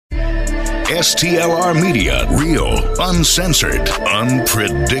STLR Media. Real, uncensored,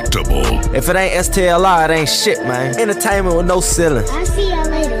 unpredictable. If it ain't STLR, it ain't shit, man. Entertainment with no ceiling. I'll see y'all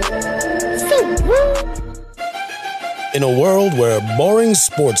later. In a world where boring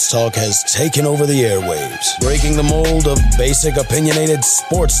sports talk has taken over the airwaves, breaking the mold of basic opinionated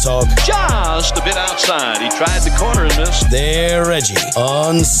sports talk, just a bit outside. He tried the corner and missed. they're edgy,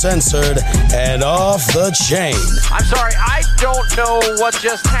 uncensored, and off the chain. I'm sorry, I don't know what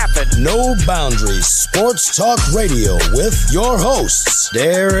just happened. No Boundaries Sports Talk Radio with your hosts,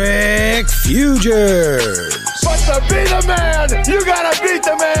 Derek Fugers. But to be the man, you gotta beat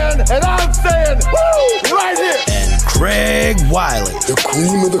the man, and I'm saying, woo, right here. And Craig Wiley. The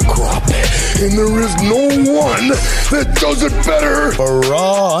cream of the crop, and there is no one that does it better. For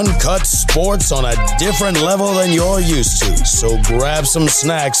raw, uncut sports on a different level than you're used to. So grab some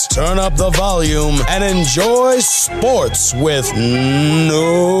snacks, turn up the volume, and enjoy sports with no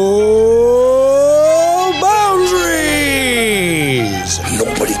boundaries.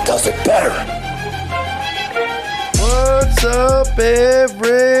 Nobody does it better. What's up,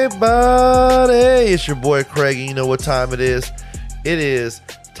 everybody? It's your boy Craig, and you know what time it is. It is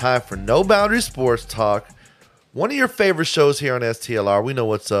time for No Boundary Sports Talk, one of your favorite shows here on STLR. We know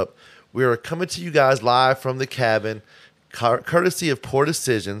what's up. We are coming to you guys live from the cabin, courtesy of Poor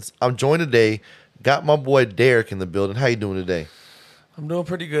Decisions. I'm joined today, got my boy Derek in the building. How you doing today? I'm doing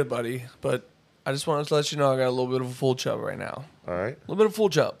pretty good, buddy, but I just wanted to let you know I got a little bit of a full chub right now. All right. A little bit of full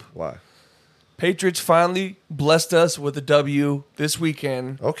chub. Why? Patriots finally blessed us with a W this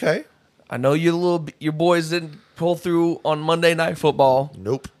weekend. Okay. I know your boys didn't pull through on Monday Night Football.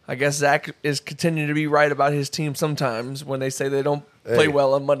 Nope. I guess Zach is continuing to be right about his team sometimes when they say they don't play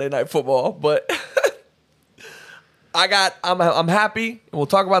well on Monday Night Football. But I'm happy, and we'll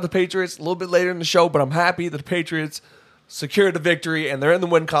talk about the Patriots a little bit later in the show. But I'm happy that the Patriots secured the victory and they're in the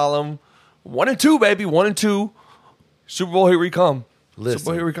win column. 1-2, baby, 1-2. Super Bowl, here we come. Listen. Super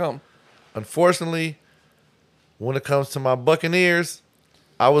Bowl, here we come. Unfortunately, when it comes to my Buccaneers,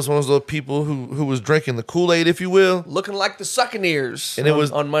 I was one of those people who was drinking the Kool-Aid, if you will. Looking like the Succaneers And it was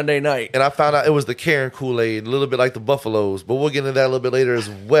on Monday night. And I found out it was the Karen Kool-Aid, a little bit like the Buffaloes. But we'll get into that a little bit later as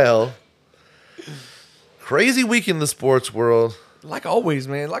well. Crazy week in the sports world. Like always,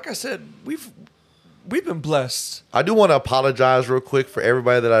 man. Like I said, we've been blessed. I do want to apologize real quick for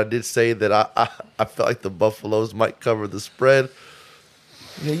everybody that I did say that I felt like the Buffaloes might cover the spread.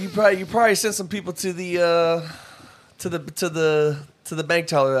 Yeah, you probably sent some people to the bank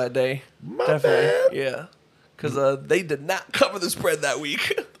teller that day. My bad. Yeah, because they did not cover the spread that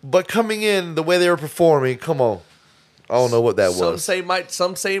week. But coming in the way they were performing, come on, I don't know what that was.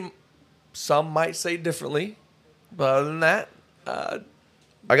 Some might say differently, but other than that, I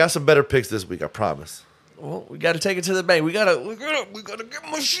got some better picks this week. I promise. well, we got to take it to the bank. We gotta give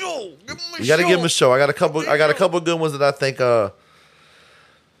them a show. You got to give them a show. I got a couple good ones that I think.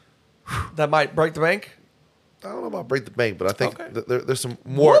 That might break the bank. I don't know about break the bank, but I think Okay. there's some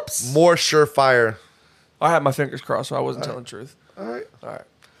more surefire. I had my fingers crossed, so I wasn't telling the truth. All right.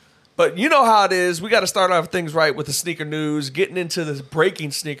 But you know how it is. We got to start off things right with the sneaker news. Getting into this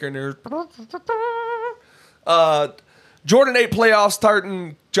breaking sneaker news. Jordan 8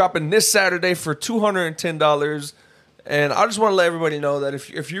 playoffs dropping this Saturday for $210. And I just want to let everybody know that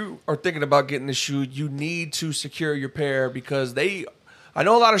if you are thinking about getting this shoe, you need to secure your pair because I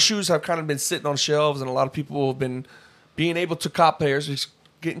know a lot of shoes have kind of been sitting on shelves, and a lot of people have been being able to cop pairs. It's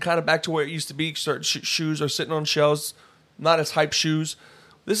getting kind of back to where it used to be. Certain shoes are sitting on shelves, not as hype shoes.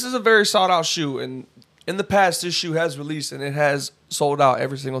 This is a very sought-out shoe, and in the past, this shoe has released, and it has sold out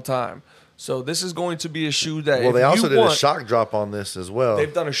every single time. So this is going to be a shoe that Well, they also did a shock drop on this as well.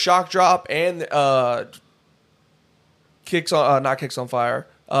 They've done a shock drop and not Kicks on Fire,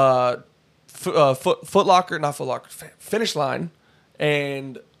 Foot Locker, not Foot Locker, Finish Line,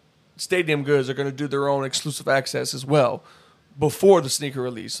 and Stadium Goods are going to do their own exclusive access as well before the sneaker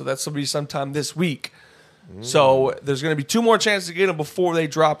release. So that's going to be sometime this week. So there's going to be 2 more chances to get them before they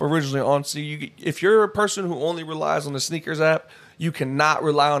drop originally on. So if you're a person who only relies on the Sneakers app, you cannot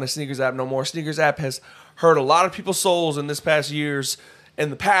rely on the Sneakers app no more. Sneakers app has hurt a lot of people's souls in the past years,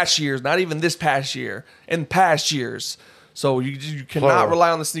 not even this past year, in past years. So you cannot rely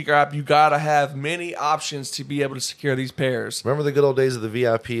on the sneaker app. You got to have many options to be able to secure these pairs. Remember the good old days of the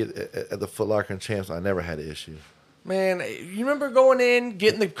VIP at the Foot Locker and Champs? I never had an issue. Man, you remember going in,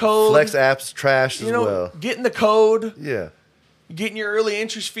 getting the code? Flex apps trashed as well. Getting the code. Yeah. Getting your early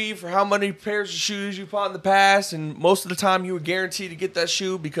interest fee for how many pairs of shoes you bought in the past. And most of the time you were guaranteed to get that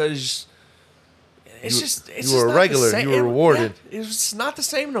shoe because you were a regular. You were rewarded. It's not the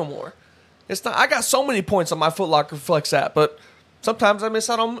same no more. It's not. I got so many points on my Foot Locker Flex app, but sometimes I miss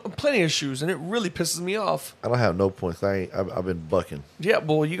out on plenty of shoes, and it really pisses me off. I don't have no points. I've been bucking. Yeah,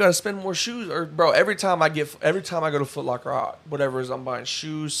 well, you got to spend more shoes, or bro. Every time I go to Foot Locker, whatever it is, I'm buying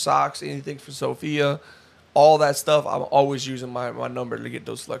shoes, socks, anything for Sophia, all that stuff. I'm always using my number to get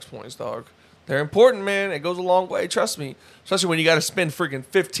those flex points, dog. They're important, man. It goes a long way. Trust me. Especially when you got to spend freaking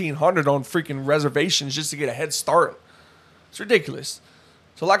 $1,500 on freaking reservations just to get a head start. It's ridiculous.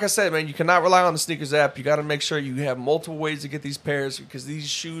 So like I said, man, you cannot rely on the sneakers app. You got to make sure you have multiple ways to get these pairs because these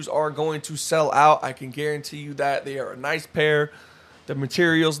shoes are going to sell out. I can guarantee you that. They are a nice pair. The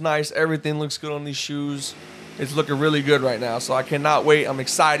material's nice. Everything looks good on these shoes. It's looking really good right now. So I cannot wait. I'm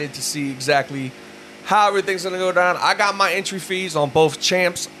excited to see exactly how everything's going to go down. I got my entry fees on both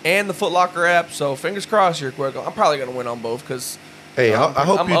Champs and the Foot Locker app. So fingers crossed here, quick. I'm probably going to win on both because Hey, I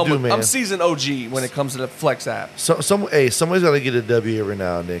hope you do, man. I'm seasoned OG when it comes to the Flex app. Somebody's got to get a W every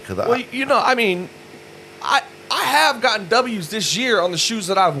now and then. I have gotten W's this year on the shoes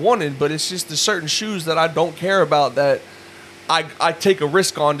that I've wanted, but it's just the certain shoes that I don't care about that I take a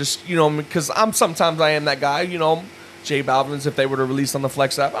risk on just, because sometimes I am that guy, J Balvin's, if they were to release on the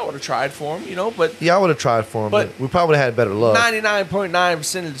Flex app, I would have tried for them, but... Yeah, I would have tried for them, but we probably would have had better luck.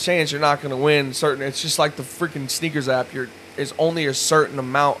 99.9% of the chance you're not going to win. It's just like the freaking sneakers app. Is only a certain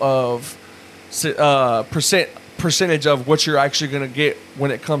amount of percentage of what you're actually going to get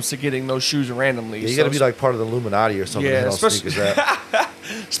when it comes to getting those shoes randomly. Yeah, you got to be like part of the Illuminati or something. Yeah,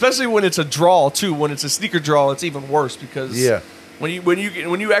 especially when it's a draw too. When it's a sneaker draw, it's even worse because when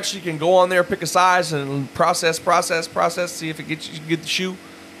you actually can go on there, pick a size and process, see if you can get the shoe.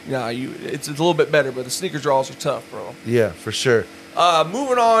 It's a little bit better, but the sneaker draws are tough, bro. Yeah, for sure.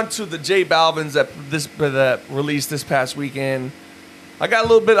 Moving on to the J Balvin's that released this past weekend. I got a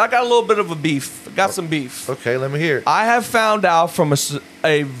little bit of a beef. Some beef. Okay, let me hear it. I have found out from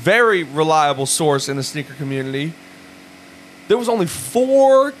a very reliable source in the sneaker community, there was only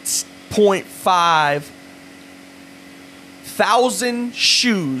 4.5 thousand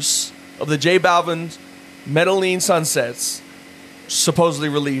shoes of the J Balvin's Medellin Sunsets supposedly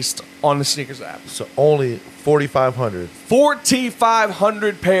released on the sneakers app. So only 4,500.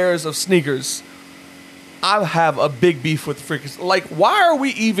 4,500 pairs of sneakers. I have a big beef with the freakers. Like, why are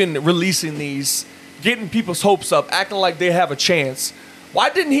we even releasing these, getting people's hopes up, acting like they have a chance? Why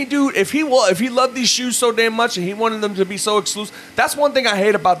didn't he do, if he loved these shoes so damn much and he wanted them to be so exclusive? That's one thing I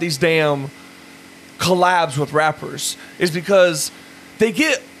hate about these damn collabs with rappers, is because they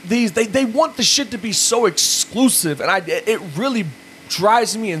get these, they want the shit to be so exclusive, and it really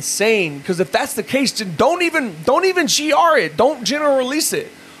drives me insane. Because if that's the case, then don't even GR it, don't general release it.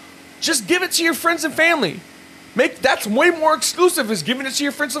 Just give it to your friends and family. That's way more exclusive, is giving it to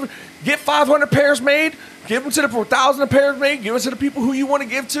your friends. Get 500 pairs made, give them to the 1,000 pairs made, give it to the people who you want to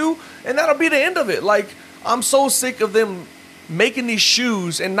give to, and that'll be the end of it. Like, I'm so sick of them making these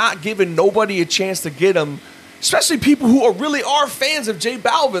shoes and not giving nobody a chance to get them, especially people who really are fans of J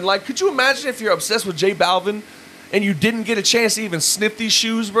Balvin. Like, could you imagine if you're obsessed with J Balvin and you didn't get a chance to even sniff these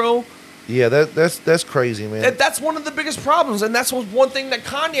shoes, bro? Yeah, that's crazy, man. That's one of the biggest problems, and that's one thing that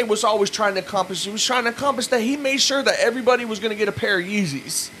Kanye was always trying to accomplish. He was trying to accomplish that he made sure that everybody was going to get a pair of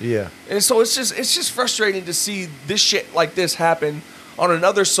Yeezys. Yeah. And so it's just frustrating to see this shit like this happen on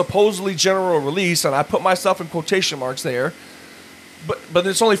another supposedly general release, and I put myself in quotation marks there. But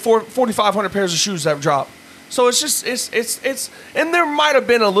it's only 4,500 pairs of shoes that have dropped. So it's and there might have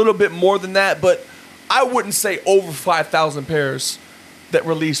been a little bit more than that, but I wouldn't say over 5,000 pairs that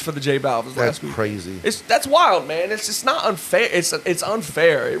released for the J Balvin's last week. That's crazy. That's wild, man. It's just not unfair. It's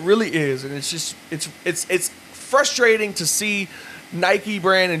unfair. It really is, and it's frustrating to see Nike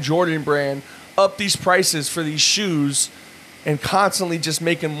brand and Jordan brand up these prices for these shoes and constantly just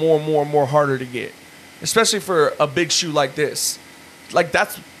making more and more and more harder to get, especially for a big shoe like this. Like,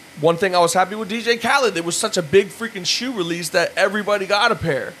 that's one thing I was happy with DJ Khaled. It was such a big freaking shoe release that everybody got a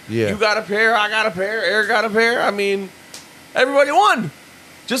pair. Yeah. You got a pair, I got a pair, Eric got a pair. I mean, everybody won.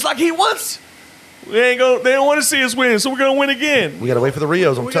 Just like he wants. They don't want to see us win, so we're going to win again. We got to wait for the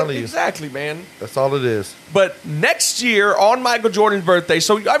Rios, I'm telling you. Exactly, man. That's all it is. But next year, on Michael Jordan's birthday,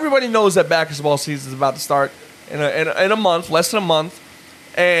 so everybody knows that basketball season is about to start in a month, less than a month.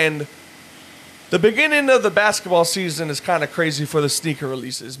 And the beginning of the basketball season is kind of crazy for the sneaker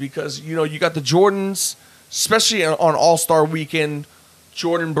releases because, you got the Jordans, especially on All-Star Weekend.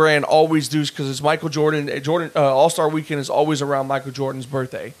 Jordan brand always does, because it's Michael Jordan. All-Star Weekend is always around Michael Jordan's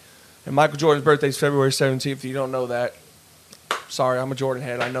birthday. And Michael Jordan's birthday is February 17th. If you don't know that, sorry, I'm a Jordan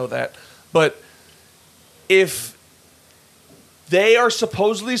head. I know that. But if they are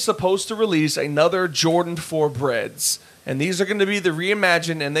supposed to release another Jordan 4 Breads, and these are going to be the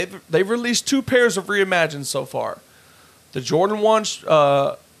reimagined, and they've released 2 pairs of reimagined so far. the Jordan 1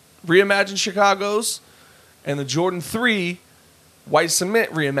 reimagined Chicago's, and the Jordan 3 white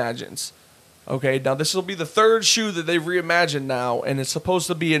cement reimagines. Okay, now this will be the third shoe that they've reimagined now, and it's supposed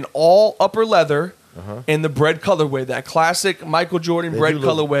to be an all upper leather in the bread colorway, that classic Michael Jordan bread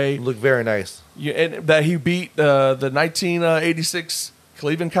colorway. Look very nice. Yeah, and that he beat the 1986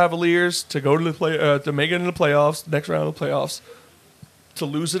 Cleveland Cavaliers to go to the to make it in the playoffs, next round of the playoffs, to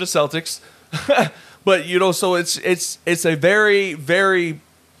lose to the Celtics. But so it's a very, very,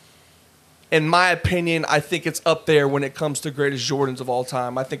 in my opinion, I think it's up there when it comes to greatest Jordans of all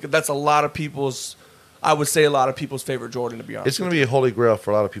time. I think that's a lot of people's favorite Jordan, to be honest. It's going to be a holy grail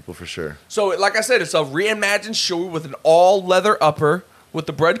for a lot of people for sure. So, like I said, it's a reimagined shoe with an all leather upper with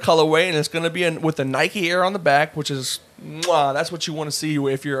the bread colorway, and it's going to be with the Nike Air on the back, which is that's what you want to see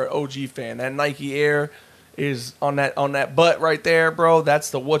if you're an OG fan. That Nike Air is on that butt right there, bro.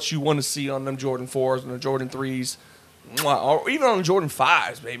 That's what you want to see on them Jordan 4s and the Jordan 3s, or even on the Jordan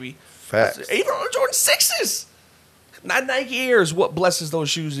 5s, baby. Facts. Even on the Jordan 6s. That Nike Air is what blesses those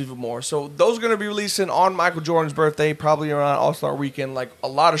shoes even more. So those are going to be releasing on Michael Jordan's birthday, probably around All-Star Weekend, like a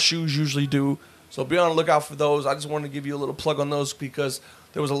lot of shoes usually do. So be on the lookout for those. I just wanted to give you a little plug on those because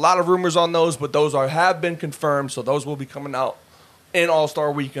there was a lot of rumors on those, but those have been confirmed. So those will be coming out in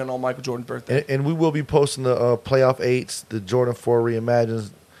All-Star Weekend on Michael Jordan's birthday. And we will be posting the playoff 8s, the Jordan 4 reimagines,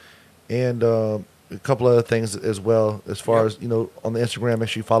 and a couple other things as well. As far as on the Instagram, make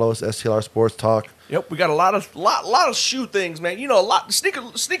sure you follow us, STLR Sports Talk. Yep, we got a lot of shoe things, man. A lot.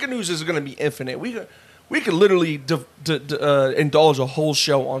 Sneaker news is going to be infinite. We could literally indulge a whole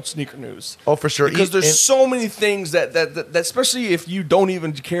show on sneaker news. Oh, for sure. Because there's so many things that especially if you don't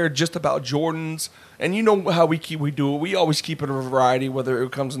even care just about Jordans, and you know how we do it. We always keep it a variety, whether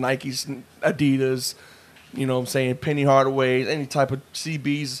it comes Nikes, Adidas, Penny Hardaway, any type of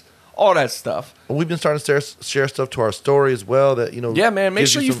CBs, all that stuff. And we've been starting to share stuff to our story as well. That Yeah, man. Make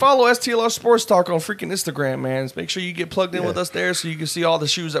sure you follow STLR Sports Talk on freaking Instagram, man. Make sure you get plugged in with us there so you can see all the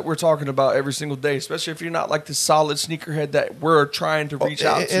shoes that we're talking about every single day. Especially if you're not like the solid sneakerhead that we're trying to reach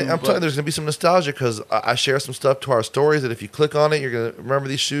out to. And I'm telling you, there's gonna be some nostalgia because I share some stuff to our stories that if you click on it, you're gonna remember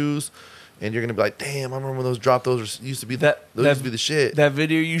these shoes. And you're going to be like, damn, I remember when those dropped. Those used to be the shit. That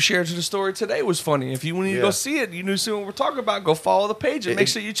video you shared to the story today was funny. If you wanted to go see it, you knew soon what we're talking about, go follow the page and make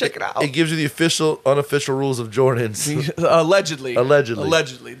sure you check it out. It gives you the official, unofficial rules of Jordans. Allegedly.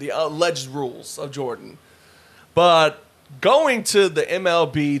 The alleged rules of Jordan. But going to the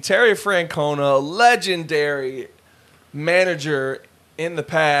MLB, Terry Francona, legendary manager in the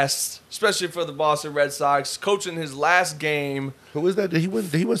past, especially for the Boston Red Sox, coaching his last game. Who was that? Did he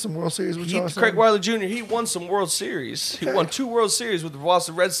win some World Series with y'all? Craig Wiley Jr., he won some World Series. Okay. He won 2 World Series with the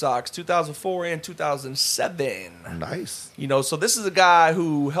Boston Red Sox, 2004 and 2007. Nice. So this is a guy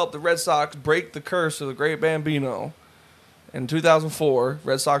who helped the Red Sox break the curse of the Great Bambino. In 2004,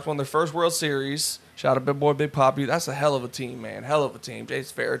 Red Sox won their first World Series. Shout out Big Boy, Big Poppy. That's a hell of a team, man. Hell of a team.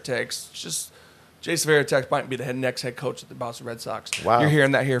 Jason Varitek might be the next head coach of the Boston Red Sox. Wow. You're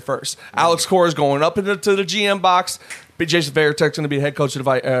hearing that here first. Alex Cora is going up into the GM box. But Jason Varitek's going to be the head coach of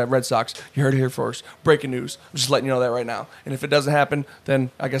the Red Sox. You heard it here first. Breaking news. I'm just letting you know that right now. And if it doesn't happen, then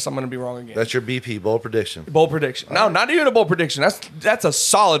I guess I'm going to be wrong again. That's your BP, bold prediction. Bold prediction. No, not even a bold prediction. That's a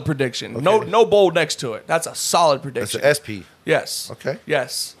solid prediction. Okay. No bold next to it. That's a solid prediction. That's an SP. Yes. Okay.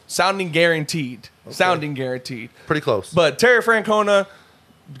 Yes. Sounding guaranteed. Okay. Sounding guaranteed. Pretty close. But Terry Francona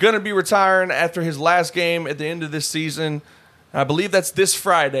going to be retiring after his last game at the end of this season. I believe that's this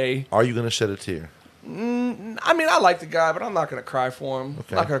Friday. Are you going to shed a tear? I mean, I like the guy, but I'm not going to cry for him.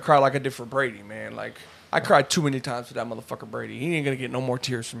 Okay. I'm not going to cry like I did for Brady, man. Like, I cried too many times for that motherfucker Brady. He ain't going to get no more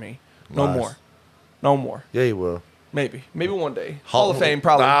tears from me. No more. Yeah, he will. Maybe one day. Hall of Fame,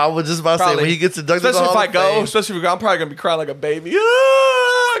 probably. Nah, I was just about to say, when he gets inducted to the Hall of Fame. Especially if I go, I'm probably going to be crying like a baby.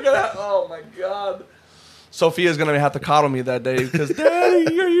 Oh, my God. Sophia's going to have to coddle me that day because,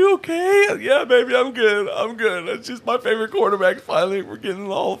 Daddy, are you okay? Yeah, baby, I'm good. That's just my favorite quarterback. Finally, we're getting in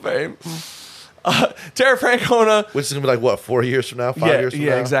the Hall of Fame. Terry Francona. Which is going to be like, 4 years from now? 5 years from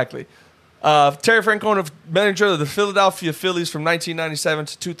now? Yeah, exactly. Terry Francona, manager of the Philadelphia Phillies from 1997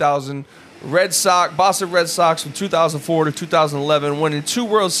 to 2000. Boston Red Sox from 2004 to 2011, winning 2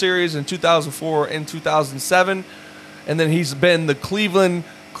 World Series in 2004 and 2007. And then he's been the Cleveland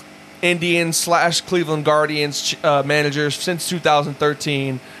Indians / Cleveland Guardians manager since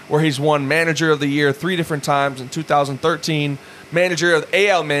 2013, where he's won Manager of the Year 3 different times in 2013,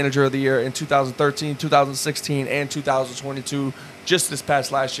 AL Manager of the Year in 2013, 2016, and 2022, just this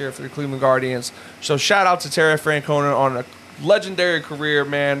past last year for the Cleveland Guardians. So shout out to Terry Francona on a legendary career,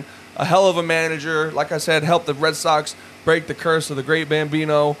 man. A hell of a manager. Like I said, helped the Red Sox break the curse of the Great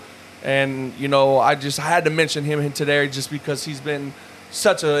Bambino. And, I had to mention him today just because he's been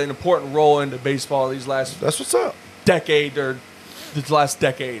such an important role into baseball these last That's what's up. decade or this last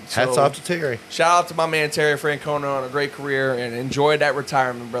decade. Hats off to Terry. Shout out to my man Terry Francona on a great career and enjoy that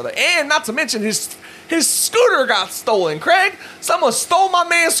retirement, brother. And not to mention his scooter got stolen. Craig, someone stole my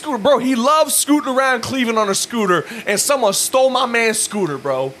man's scooter. Bro, he loves scooting around Cleveland on a scooter, and someone stole my man's scooter,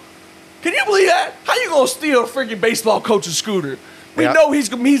 bro. Can you believe that? How you gonna steal a freaking baseball coach's scooter? We know he's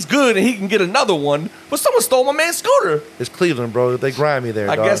good and he can get another one, but someone stole my man's scooter. It's Cleveland, bro. They grimy there,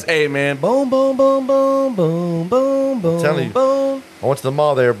 I dog. guess, hey, man. Boom, boom, boom, boom, boom, boom, boom, telling you. boom. I went to the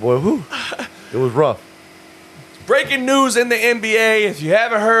mall there, boy. Whew. It was rough. Breaking news in the NBA. If you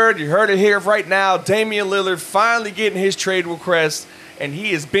haven't heard, you heard it here right now. Damian Lillard finally getting his trade request, and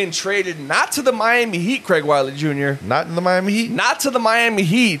he has been traded not to the Miami Heat, Craig Wiley Jr. Not in the Miami Heat. Not to the Miami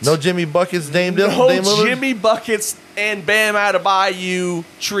Heat. No Jimmy Buckets, Dame No Lillard. Jimmy Buckets and Bam Adebayo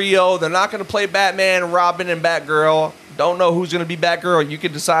trio. They're not going to play Batman, Robin, and Batgirl. Don't know who's going to be Batgirl. You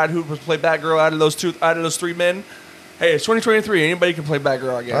can decide who will play Batgirl out of those three men. Hey, it's 2023. Anybody can play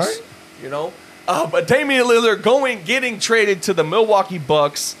Batgirl, I guess. All right. But Damian Lillard getting traded to the Milwaukee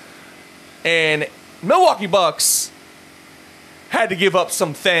Bucks, and Milwaukee Bucks had to give up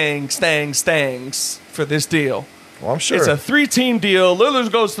some things for this deal. Well, I'm sure. It's a 3-team deal.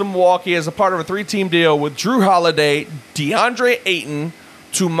 Lillard goes to Milwaukee as a part of a 3-team deal with Drew Holiday, DeAndre Ayton,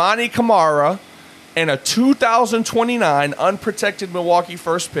 Toumani Camara, and a 2029 unprotected Milwaukee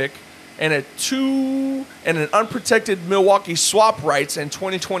first pick, and an unprotected Milwaukee swap rights in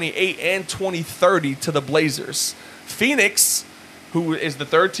 2028 and 2030 to the Blazers. Phoenix, who is the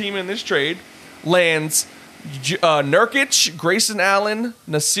third team in this trade, lands Nurkic, Grayson Allen,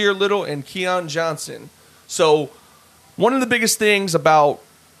 Nasir Little, and Keon Johnson. So one of the biggest things about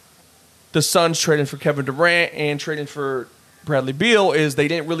the Suns trading for Kevin Durant and trading for Bradley Beal is they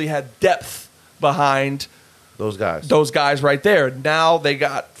didn't really have depth behind those guys right there. Now they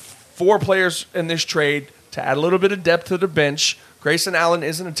got 4 players in this trade to add a little bit of depth to the bench. Grayson Allen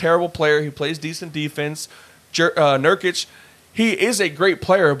isn't a terrible player. He plays decent defense. Nurkic, he is a great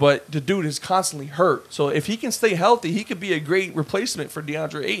player, but the dude is constantly hurt. So if he can stay healthy, he could be a great replacement for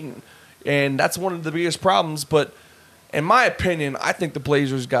DeAndre Ayton. And that's one of the biggest problems. But in my opinion, I think the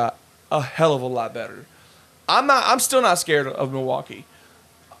Blazers got a hell of a lot better. I'm still not scared of Milwaukee.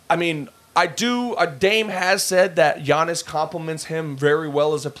 I mean, I do. Dame has said that Giannis compliments him very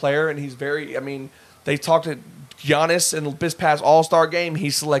well as a player, and he's very. I mean, they talked to Giannis in this past All-Star game. He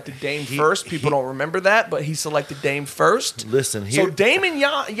selected Dame first. People don't remember that, but he selected Dame first. Listen, here. So Dame and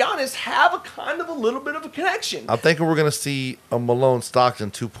Giannis have a little bit of a connection. I'm thinking we're going to see a Malone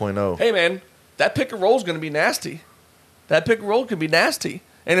Stockton 2.0. Hey, man, that pick and roll is going to be nasty. That pick and roll can be nasty.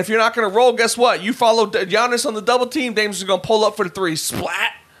 And if you're not going to roll, guess what? You follow Giannis on the double team, Dame's just going to pull up for the 3.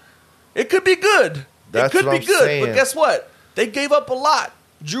 Splat. It could be good. That's it could what be I'm good. saying. But guess what? They gave up a lot.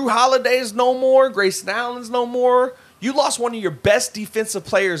 Drew Holiday's no more. Grayson Allen's no more. You lost one of your best defensive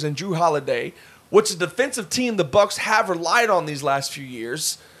players in Drew Holiday, which is the defensive team the Bucks have relied on these last few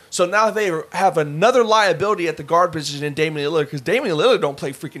years. So now they have another liability at the guard position in Damian Lillard, because Damian Lillard don't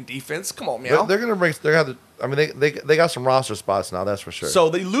play freaking defense. Come on, man. They're going to bring. They got some roster spots now. That's for sure. So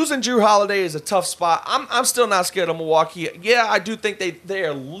they losing Drew Holiday is a tough spot. I'm still not scared of Milwaukee. Yeah, I do think they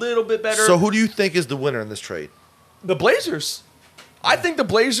are a little bit better. So who do you think is the winner in this trade? The Blazers. I think the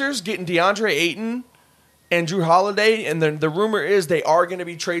Blazers getting DeAndre Ayton and Drew Holiday, and the rumor is they are going to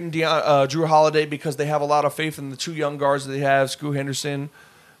be trading Drew Holiday because they have a lot of faith in the 2 young guards that they have, Scoot Henderson.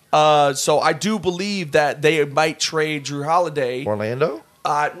 So I do believe that they might trade Drew Holiday. Orlando?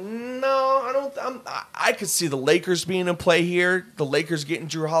 No, I don't. I could see the Lakers being in play here. The Lakers getting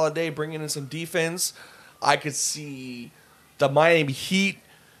Drew Holiday, bringing in some defense. I could see the Miami Heat.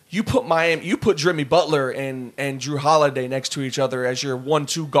 You put Jimmy Butler and Drew Holiday next to each other as your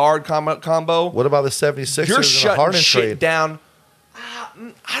 1-2 guard combo. What about the 76ers You're and the shutting Harden shit trade? down.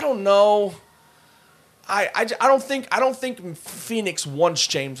 I don't know. I don't think Phoenix wants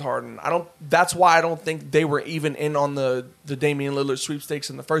James Harden. That's why I don't think they were even in on the Damian Lillard sweepstakes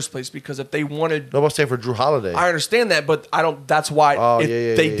in the first place, because if they wanted, Nobody's saying for Drew Holiday. I understand that, but I don't. That's why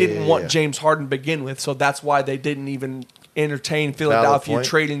they didn't want yeah. James Harden to begin with. So that's why they didn't even entertain Philadelphia point.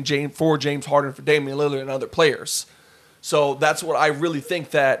 trading James Harden for Damian Lillard and other players. So that's what I really think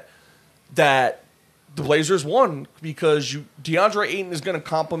that the Blazers won, because DeAndre Ayton is going to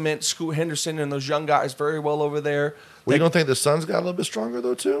complement Scoot Henderson and those young guys very well over there. Well, you don't think the Suns got a little bit stronger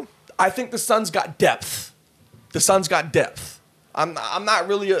though too? I think the Suns got depth. I'm not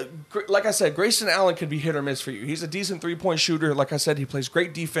really like I said, Grayson Allen can be hit or miss for you. He's a decent 3-point shooter. Like I said, he plays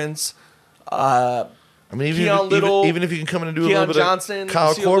great defense. I mean, even if you can come in and do a Keon little bit Johnson, of Kyle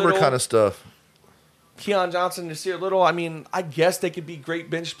Nasir Korver Little. kind of stuff. Keon Johnson, Nasir Little. I mean, I guess they could be great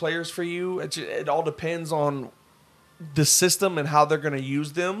bench players for you. It all depends on the system and how they're going to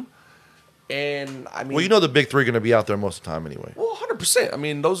use them. And I mean, Well, you know the big three are going to be out there most of the time anyway. well, 100%. I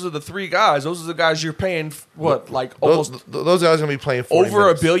mean, those are the three guys. Those are the guys you're paying. Those Those guys are going to be playing 40 over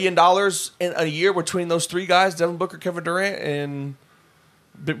minutes. $1 billion in a year between those three guys: Devin Booker, Kevin Durant, and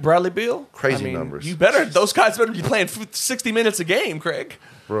Bradley Beal. Crazy numbers. Those guys better be playing 60 minutes a game, Craig.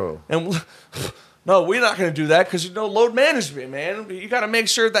 Bro. And no, we're not going to do that because load management, man. You got to make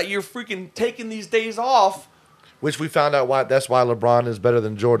sure that you're freaking taking these days off. Which we found out that's why LeBron is better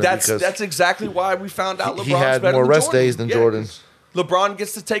than Jordan. That's exactly why we found out LeBron's he had better more than rest Jordan. days than Jordan. LeBron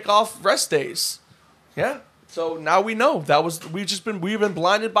gets to take off rest days. Yeah. So now we know we've been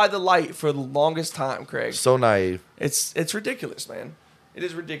blinded by the light for the longest time, Craig. So naive. It's ridiculous, man. It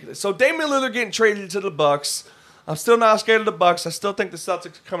is ridiculous. So Damian Lillard getting traded to the Bucks. I'm still not scared of the Bucks. I still think the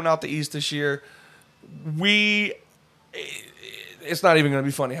Celtics are coming out the East this year. It's not even going to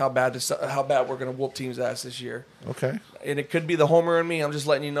be funny how bad we're going to whoop teams' ass this year. Okay. And it could be the homer in me. I'm just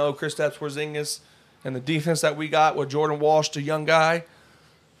letting you know, Kristaps Porzingis and the defense that we got with Jordan Walsh, the young guy,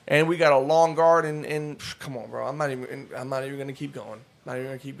 and we got a long guard. And come on, bro, I'm not even going to keep going.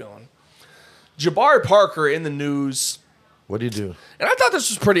 Jabari Parker in the news. What do you do? And I thought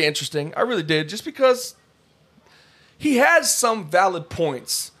this was pretty interesting. I really did, just because he has some valid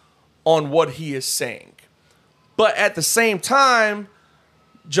points on what he is saying. But at the same time,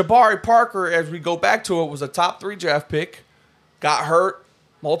 Jabari Parker, as we go back to it, was a top 3 draft pick, got hurt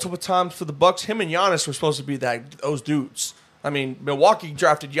multiple times for the Bucks. Him and Giannis were supposed to be those dudes. I mean, Milwaukee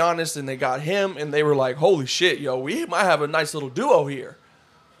drafted Giannis, and they got him, and they were like, holy shit, yo, we might have a nice little duo here.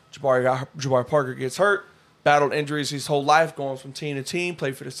 Jabari Parker gets hurt, battled injuries his whole life, going from team to team,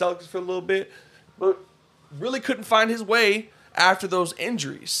 played for the Celtics for a little bit, but really couldn't find his way after those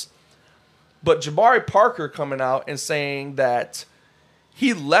injuries. But Jabari Parker coming out and saying that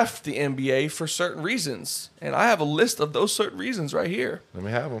he left the NBA for certain reasons. And I have a list of those certain reasons right here. Let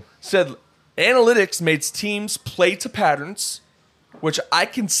me have them. Said analytics makes teams play to patterns, which I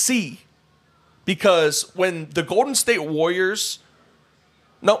can see. Because when the Golden State Warriors...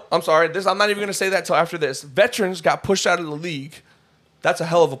 No, I'm sorry. I'm not even going to say that until after this. Veterans got pushed out of the league. That's a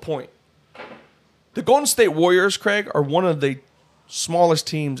hell of a point. The Golden State Warriors, Craig, are one of the smallest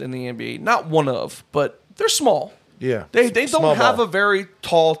teams in the NBA. Not one of, but they're small. Yeah. They don't have a very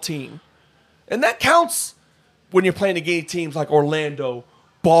tall team. And that counts when you're playing against teams like Orlando,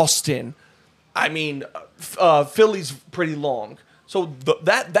 Boston. I mean, Philly's pretty long. So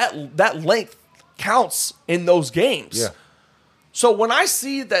that length counts in those games. Yeah. So when I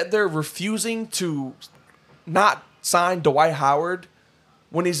see that they're refusing to not sign Dwight Howard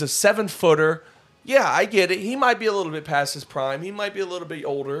when he's a 7-footer, yeah, I get it. He might be a little bit past his prime. He might be a little bit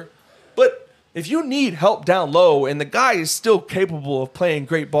older. But if you need help down low and the guy is still capable of playing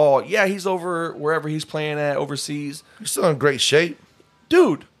great ball, yeah, he's over wherever he's playing at overseas. You're still in great shape.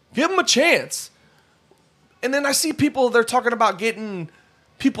 Dude, give him a chance. And then I see they're talking about getting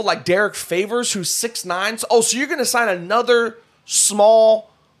people like Derek Favors, who's 6'9". Oh, so you're going to sign another small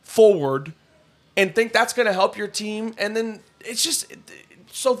forward and think that's going to help your team? And then it's just...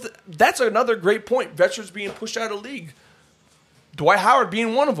 So that's another great point. Veterans being pushed out of the league. Dwight Howard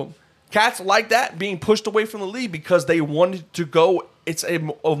being one of them. Cats like that being pushed away from the league because they wanted to go. It's a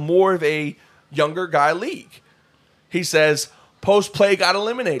more of a younger guy league. He says post play got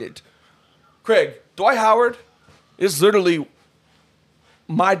eliminated. Craig, Dwight Howard is literally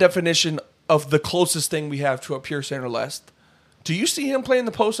my definition of the closest thing we have to a pure center left. Do you see him playing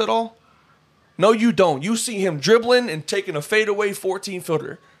the post at all? No, you don't. You see him dribbling and taking a fadeaway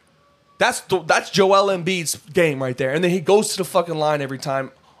 14-footer. That's Joel Embiid's game right there. And then he goes to the fucking line every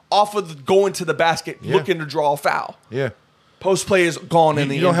time, off of going to the basket, looking to draw a foul. Yeah. Post play is gone in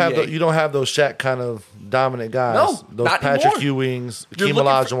the NBA. You don't have those Shaq kind of dominant guys. No, those not Patrick anymore. Ewings, Hakeem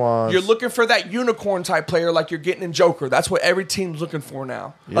Olajuwons. You're looking for that unicorn type player like you're getting in Joker. That's what every team's looking for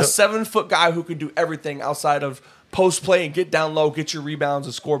now. Yep. A 7-foot guy who can do everything outside of post play and get down low, get your rebounds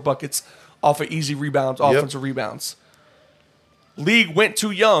and score buckets off of easy rebounds, offensive rebounds. League went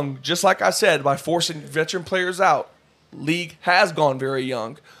too young, just like I said, by forcing veteran players out. League has gone very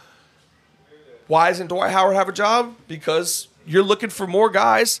young. Why doesn't Dwight Howard have a job? Because you're looking for more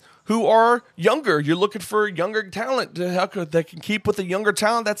guys who are younger. You're looking for younger talent that can keep with the younger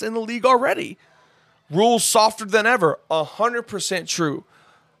talent that's in the league already. Rules softer than ever. 100% true.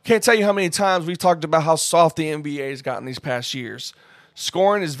 Can't tell you how many times we've talked about how soft the NBA has gotten these past years.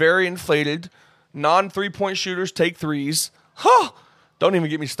 Scoring is very inflated. Non-3-point shooters take threes. Huh! Don't even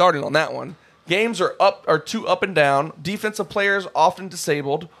get me started on that one. Games are too up and down. Defensive players often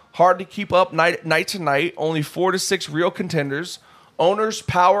disabled. Hard to keep up night to night. Only 4 to 6 real contenders. Owners'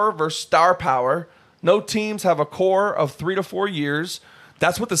 power versus star power. No teams have a core of 3 to 4 years.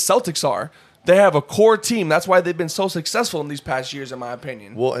 That's what the Celtics are. They have a core team. That's why they've been so successful in these past years, in my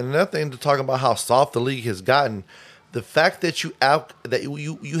opinion. Well, and another thing to talk about how soft the league has gotten, the fact that you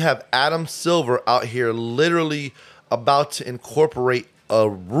have Adam Silver out here literally about to incorporate a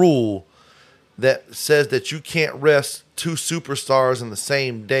rule that says that you can't rest 2 superstars in the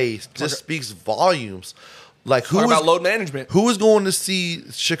same day just speaks volumes. Like Talk about load management. Who was going to see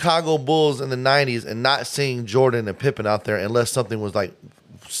Chicago Bulls in the 90s and not seeing Jordan and Pippen out there unless something was like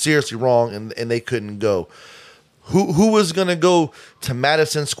seriously wrong and they couldn't go? Who was going to go to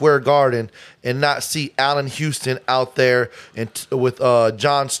Madison Square Garden and not see Allen Houston out there and with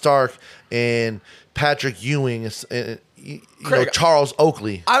John Stark and Patrick Ewing and Craig, Charles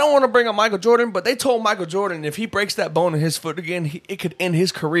Oakley? I don't want to bring up Michael Jordan, but they told Michael Jordan if he breaks that bone in his foot again, it could end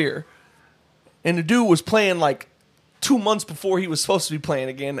his career. And the dude was playing like 2 months before he was supposed to be playing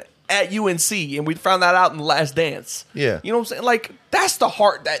again at UNC, and we found that out in The Last Dance. Yeah. You know what I'm saying? Like, that's the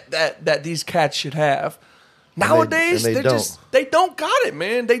heart that these cats should have. Nowadays, they they don't got it,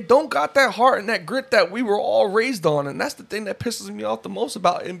 man. They don't got that heart and that grit that we were all raised on, and that's the thing that pisses me off the most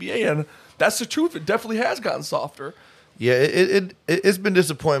about NBA, and that's the truth. It definitely has gotten softer. Yeah, it's been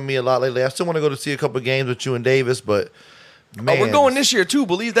disappointing me a lot lately. I still want to go to see a couple of games with you and Davis, but man. Oh, we're going this year, too.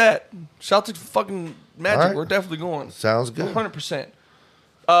 Believe that. Celtics fucking Magic. All right. We're definitely going. Sounds good. 100%.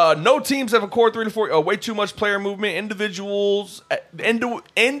 No teams have a core 3 to 4. Way too much player movement.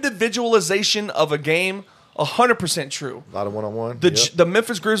 Individualization of a game. 100% true. A lot of one-on-one. The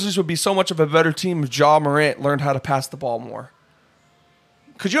Memphis Grizzlies would be so much of a better team if Ja Morant learned how to pass the ball more.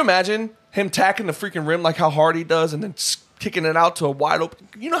 Could you imagine him tacking the freaking rim like how hard he does and then kicking it out to a wide open?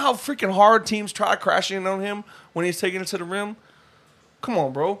 You know how freaking hard teams try crashing on him when he's taking it to the rim? Come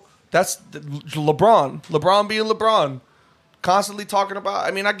on, bro. That's LeBron. LeBron being LeBron. Constantly talking about,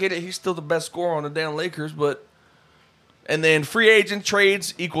 I mean, I get it. He's still the best scorer on the damn Lakers, but... And then free agent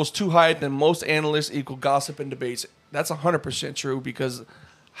trades equals too high, then most analysts equal gossip and debates. That's 100% true because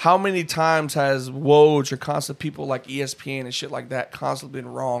how many times has Woj or constant people like ESPN and shit like that constantly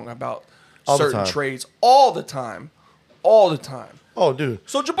been wrong about certain trades? All the time. All the time. Oh, dude.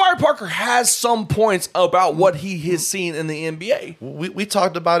 So Jabari Parker has some points about what he has seen in the NBA. We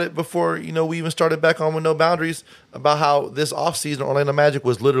talked about it before, we even started back on with No Boundaries, about how this offseason Orlando Magic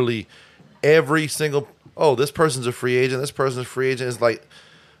was literally every single, this person's a free agent, this person's a free agent. It's like,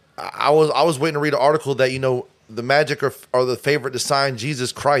 I was waiting to read an article that, the Magic are the favorite to sign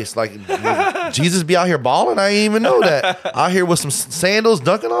Jesus Christ. Like, Jesus be out here balling? I didn't even know that. Out here with some sandals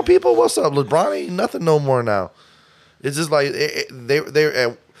dunking on people? What's up? LeBron ain't nothing no more now. It's just like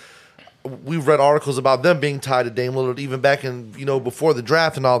we've read articles about them being tied to Dame Lillard even back in, before the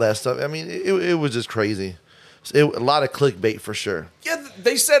draft and all that stuff. I mean, it was just crazy. A lot of clickbait for sure. Yeah,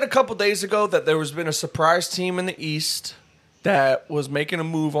 they said a couple days ago that there was been a surprise team in the East that was making a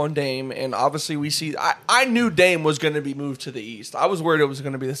move on Dame, and obviously we see. I knew Dame was going to be moved to the East. I was worried it was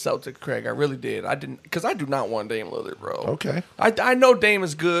going to be the Celtics, Craig. I really did. I didn't, because I do not want Dame Lillard, bro. Okay. I know Dame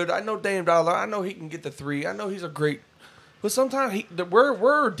is good. I know Dame Dollar. I know he can get the three. I know he's a great. But sometimes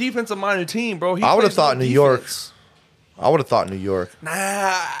we're a defensive minded team, bro. I would have thought New York. I would have thought New York. Nah,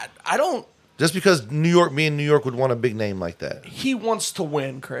 I don't. Just because New York would want a big name like that. He wants to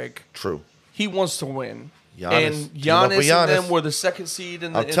win, Craig. True. He wants to win. Giannis. And Giannis and them were the second seed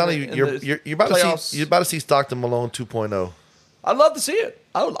in the. I'm telling you, you're about playoffs. to see Stockton Malone 2.0. I'd love to see it.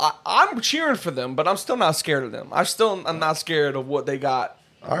 I'm cheering for them, but I'm still not scared of them. I'm not scared of what they got.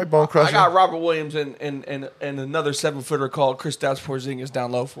 All right, Bone Crusher. I got Robert Williams and another 7-footer called Kristaps Porzingis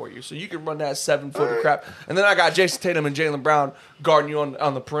down low for you, so you can run that 7-footer crap. And then I got Jason Tatum and Jaylen Brown guarding you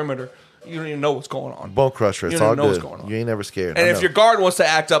on the perimeter. You don't even know what's going on. Bone Crusher. It's all good. What's going on. You ain't never scared. And if your guard wants to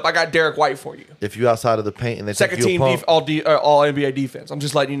act up, I got Derek White for you. If you outside of the paint and they second take you team all NBA defense. I'm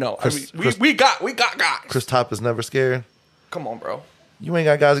just letting you know. We got guys. Kristaps is never scared. Come on, bro. You ain't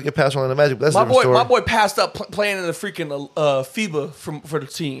got guys that get past on the Magic. That's a different story. My boy passed up playing in the freaking FIBA for the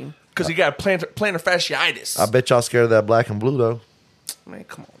team because he got plantar fasciitis. I bet y'all scared of that black and blue though. Man,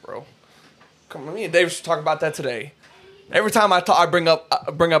 come on, bro. Come on, me and Davis were talking about that today. Every time I bring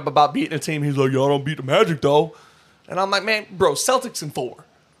up about beating a team, he's like, "Y'all don't beat the Magic though," and I'm like, "Man, bro, Celtics in 4.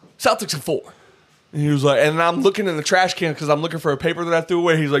 And he was like, and I'm looking in the trash can because I'm looking for a paper that I threw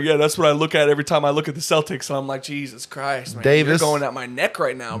away. He's like, "Yeah, that's what I look at every time I look at the Celtics." And I'm like, "Jesus Christ, man, Davis, you're going at my neck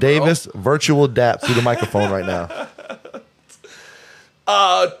right now, bro." Davis, virtual dap through the microphone right now.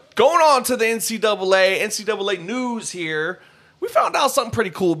 Going on to the NCAA news here. We found out something pretty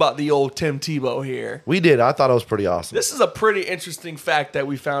cool about the old Tim Tebow here. We did. I thought it was pretty awesome. This is a pretty interesting fact that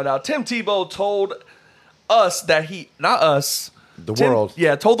we found out. Tim Tebow told us that world.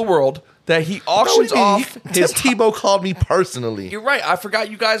 Yeah, told the world that he auctions off Tim Tebow called me personally. You're right. I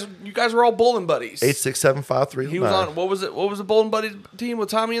forgot you guys were all bowling buddies. 86753. He was on, what was the bowling buddy team with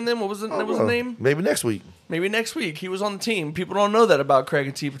Tommy and them? What was the name? Maybe next week. Maybe next week. He was on the team. People don't know that about Craig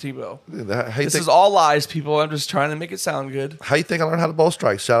and Tebow. This is all lies, people. I'm just trying to make it sound good. How you think I learned how to bowl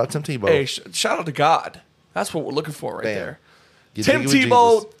strikes? Shout out Tim Tebow. Hey, shout out to God. That's what we're looking for right there. Get Tim jiggy with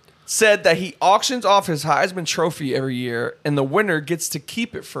Tebow Jesus. said that he auctions off his Heisman Trophy every year, and the winner gets to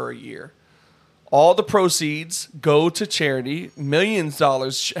keep it for a year. All the proceeds go to charity. Millions of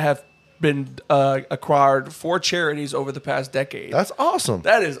dollars have been acquired for charities over the past decade. That's awesome.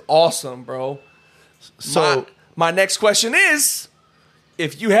 That is awesome, bro. So my next question is,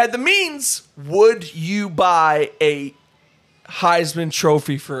 if you had the means, would you buy a Heisman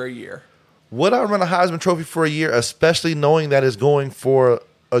Trophy for a year? would I run a Heisman Trophy for a year, especially knowing that it's going for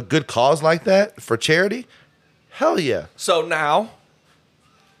a good cause like that, for charity? Hell yeah. So now,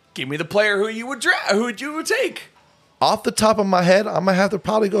 give me the player who you would draft, who you would take. Off the top of my head, I'm going to have to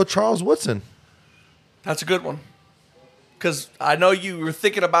probably go Charles Woodson. That's a good one. Because I know you were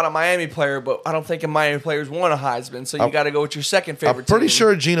thinking about a Miami player, but I don't think a Miami player's won a Heisman, so you got to go with your second favorite I'm pretty team.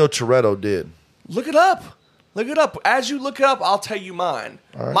 sure Gino Toretto did. Look it up. Look it up. As you look it up, I'll tell you mine.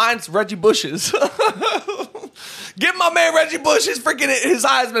 Right. Mine's Reggie Bush's. Give my man Reggie Bush his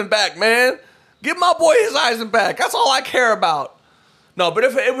Heisman back, man. Give my boy his Heisman back. That's all I care about. No, but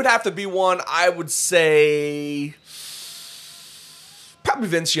if it would have to be one, I would say probably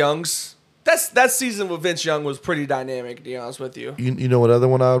Vince Young's. That season with Vince Young was pretty dynamic, to be honest with you. You know what other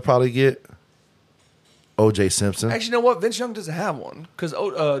one I would probably get? O.J. Simpson. Actually, you know what? Vince Young doesn't have one. Because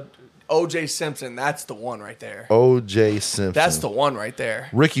O.J. Simpson, that's the one right there. O.J. Simpson. That's the one right there.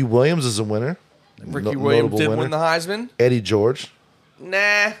 Ricky Williams is a winner. Ricky Williams did win the Heisman. Eddie George.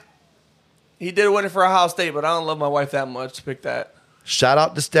 Nah. He did win it for Ohio State, but I don't love my wife that much to pick that. Shout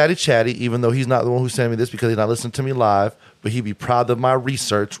out to Statty Chatty, even though he's not the one who sent me this because he's not listening to me live, but he'd be proud of my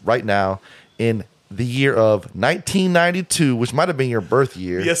research right now in the year of 1992, which might have been your birth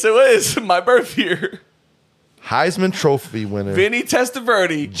year. Yes, it was my birth year. Heisman Trophy winner. Vinny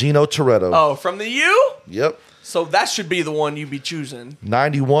Testaverde. Gino Toretto. Oh, from the U? Yep. So that should be the one you'd be choosing.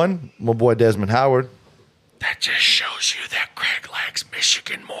 91, my boy Desmond Howard. That just shows you that Craig likes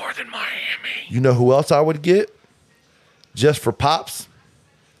Michigan more than Miami. You know who else I would get? Just for pops.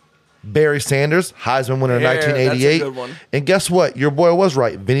 Barry Sanders, Heisman winner in 1988. That's a good one. And guess what? Your boy was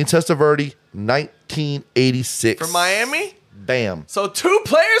right. Vinny Testaverde, 1986. From Miami? Bam. So 2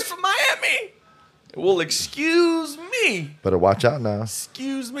 players from Miami. Well, excuse me. Better watch out now.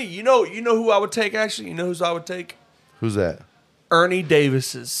 Excuse me. You know who I would take, actually? You know who I would take? Who's that? Ernie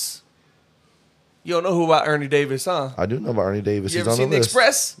Davis's. You don't know who about Ernie Davis, huh? I do know about Ernie Davis. You He's ever on seen the The list.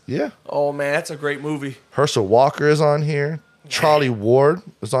 Express? Yeah. Oh, man, that's a great movie. Herschel Walker is on here. Charlie Ward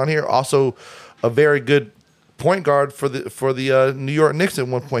is on here. Also, a very good point guard for the New York Knicks at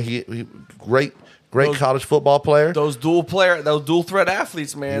one point. He great college football player. Those dual threat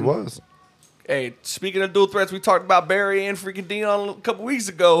athletes, man. He was. Hey, speaking of dual threats, we talked about Barry and freaking Dion a couple weeks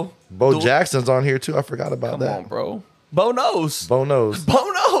ago. Bo Jackson's on here too. I forgot about that. Come on, bro. Bo knows. Bo knows. Bo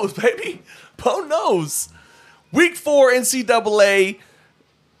knows, baby. Bo knows. Week 4 NCAA.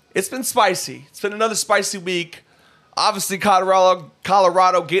 It's been spicy. It's been another spicy week. Obviously,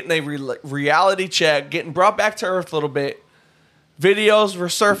 Colorado getting a reality check, getting brought back to earth a little bit. Videos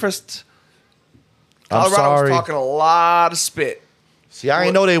resurfaced. Colorado was talking a lot of spit. See, I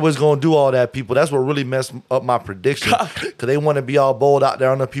didn't know they was going to do all that, people. That's what really messed up my prediction. Because they want to be all bold out there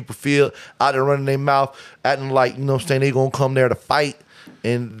on the people field, out there running their mouth, acting like, you know what I'm saying, they going to come there to fight.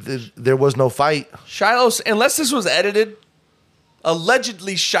 And there was no fight. Shiloh, unless this was edited,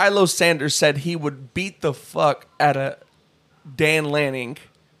 allegedly Shiloh Sanders said he would beat the fuck out of Dan Lanning,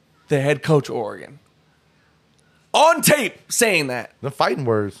 the head coach of Oregon. On tape saying that. The fighting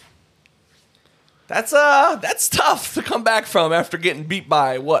words. That's tough to come back from after getting beat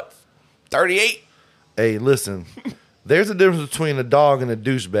by, what, 38? Hey, listen. There's a difference between a dog and a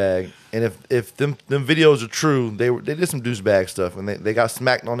douchebag. And if them videos are true, they did some douchebag stuff. And they got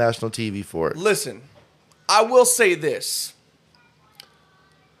smacked on national TV for it. Listen, I will say this.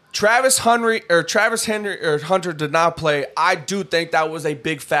 Travis Hunter did not play. I do think that was a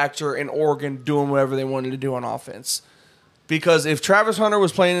big factor in Oregon doing whatever they wanted to do on offense. Because if Travis Hunter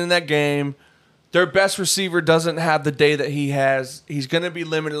was playing in that game, their best receiver doesn't have the day that he has. He's going to be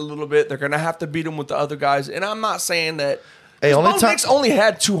limited a little bit. They're going to have to beat him with the other guys. And I'm not saying that. Hey, Bo Nix only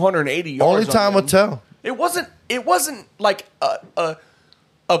had 280 yards. Only time will tell. It wasn't like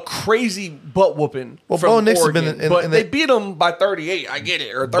a crazy butt whooping. Well, from Bo Nix has Oregon, been but they beat them by 38. I get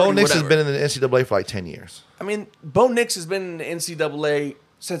it, or 30. Bo Nix has whatever. been in the NCAA for like 10 years. I mean, Bo Nix has been in the NCAA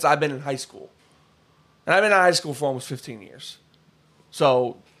since I've been in high school, and I've been in high school for almost 15 years.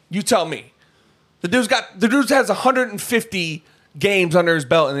 So you tell me, the dude has 150 games under his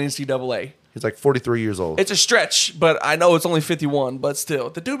belt in the NCAA. He's like 43 years old. It's a stretch, but I know it's only 51, but still.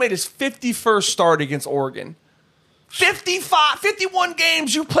 The dude made his 51st start against Oregon. 51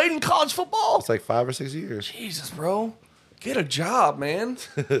 games you played in college football? It's like 5 or 6 years. Jesus, bro. Get a job, man.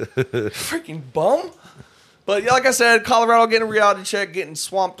 Freaking bum. But yeah, like I said, Colorado getting a reality check, getting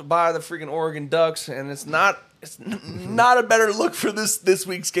swamped by the freaking Oregon Ducks, and it's not a better look for this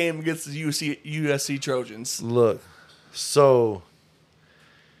week's game against the USC Trojans. Look, so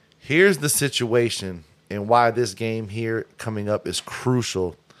here's the situation and why this game here coming up is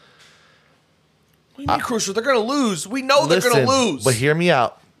crucial. What do you mean crucial? They're going to lose. We know they're going to lose. But hear me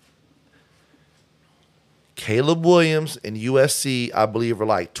out. Caleb Williams and USC, I believe, are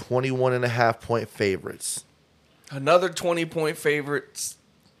like 21.5-point favorites. Another 20-point favorites.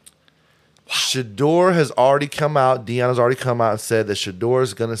 Shedeur has already come out. Deion has already come out and said that Shedeur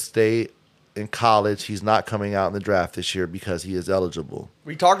is going to stay in college. He's not coming out in the draft this year because he is eligible.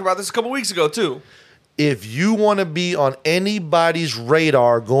 We talked about this a couple weeks ago, too. If you want to be on anybody's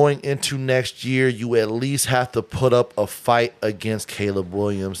radar going into next year, you at least have to put up a fight against Caleb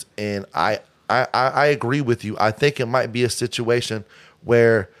Williams. And I agree with you. I think it might be a situation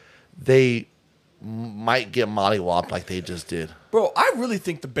where they might get mollywopped like they just did. Bro, I really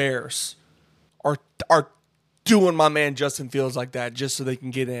think the Bears are doing my man Justin Fields like that just so they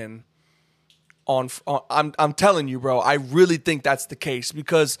can get in. I'm telling you, bro. I really think that's the case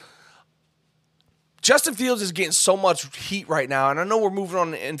because Justin Fields is getting so much heat right now, and I know we're moving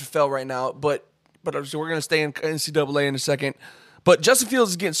on to NFL right now, but so we're going to stay in NCAA in a second. But Justin Fields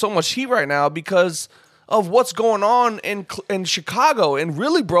is getting so much heat right now because of what's going on in Chicago. And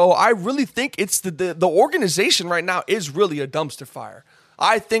really, bro, I really think it's the organization right now is really a dumpster fire.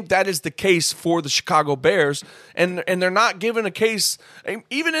 I think that is the case for the Chicago Bears, and they're not giving a case.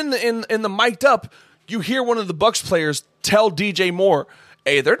 Even in the mic'd up, you hear one of the Bucs players tell DJ Moore,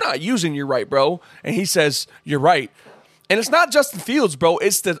 "Hey, they're not using you right, bro," and he says, "You're right." And it's not Justin Fields, bro.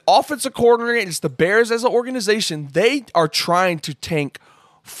 It's the offensive coordinator. It's the Bears as an organization. They are trying to tank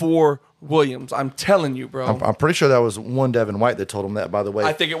for Williams. I'm telling you, bro. I'm pretty sure that was one Devin White that told him that, by the way.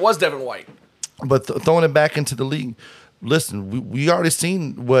 I think it was Devin White. But throwing it back into the league, listen, we already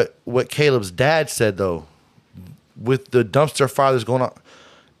seen what Caleb's dad said, though. With the dumpster fire that's going on.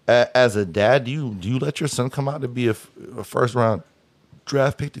 As a dad, do you let your son come out to be a first-round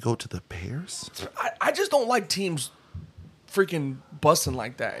draft pick to go to the Bears? I just don't like teams freaking busting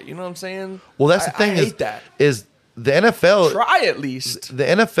like that. You know what I'm saying? Well, that's the thing. I hate that. Is the NFL try at least? The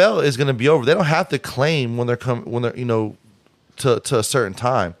NFL is going to be over. They don't have to claim when they're to a certain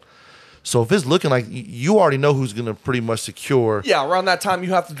time. So if it's looking like you already know who's going to pretty much secure. Yeah, around that time you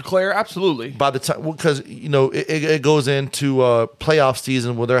have to declare. Absolutely. By the time, because it goes into playoff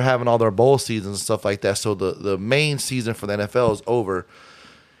season where they're having all their bowl seasons and stuff like that. So the main season for the NFL is over.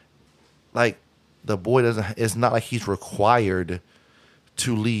 Like the boy doesn't. It's not like he's required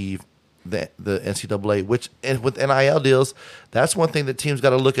to leave the NCAA. Which and with NIL deals, that's one thing that teams got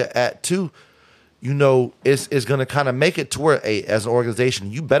to look at too. Is going to kind of make it to where, as an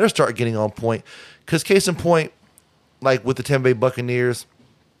organization, you better start getting on point. Because case in point, like with the Tampa Bay Buccaneers,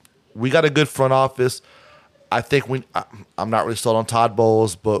 we got a good front office. I think I'm not really sold on Todd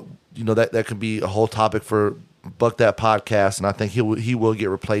Bowles, but that could be a whole topic for Buck That Podcast, and I think he will get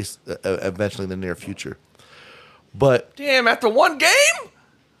replaced eventually in the near future. But damn, after one game,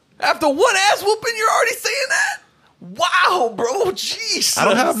 after one ass whooping, you're already saying that? Wow, bro, jeez. I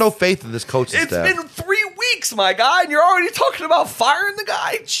don't have no faith in this coaching staff. It's been 3 weeks, my guy, and you're already talking about firing the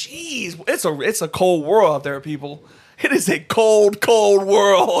guy? Jeez, it's a cold world out there, people. It is a cold, cold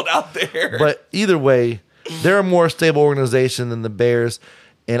world out there. But either way, they're a more stable organization than the Bears,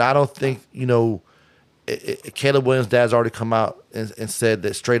 and I don't think, Caleb Williams' dad's already come out and said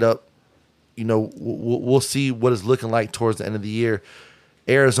that straight up, we'll see what it's looking like towards the end of the year.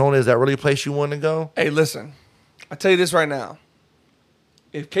 Arizona, is that really a place you want to go? Hey, listen. I tell you this right now.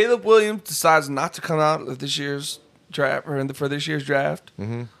 If Caleb Williams decides not to come out of this year's draft for this year's draft,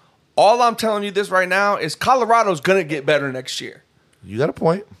 all I'm telling you this right now is Colorado's going to get better next year. You got a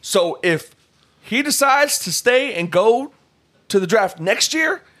point. So if he decides to stay and go to the draft next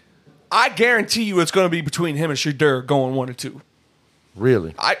year, I guarantee you it's going to be between him and Shedeur going 1 or 2.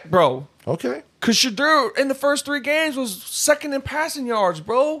 Really? Bro. Okay. Because Shedeur in the first 3 games was second in passing yards,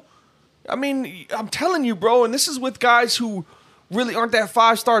 bro. I mean, I'm telling you, bro, and this is with guys who really aren't that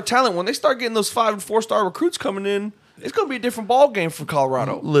 5-star talent. When they start getting those 5- and 4-star recruits coming in, it's going to be a different ball game for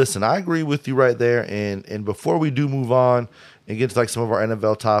Colorado. Listen, I agree with you right there. And before we do move on and get to like some of our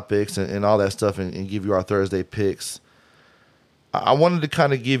NFL topics and all that stuff and give you our Thursday picks, I wanted to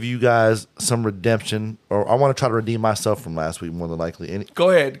kind of give you guys some redemption, or I want to try to redeem myself from last week more than likely. And Go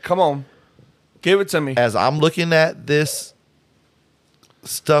ahead. Come on. Give it to me. as I'm looking at this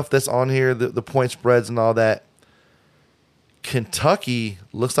stuff that's on here, the point spreads and all that, Kentucky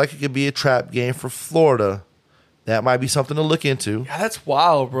looks like it could be a trap game for Florida. That might be something to look into. Yeah, that's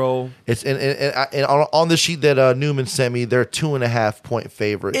wild, bro. It's and on the sheet that Newman sent me, they're 2.5 point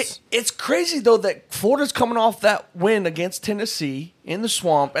favorites. It's crazy, though, that Florida's coming off that win against Tennessee in the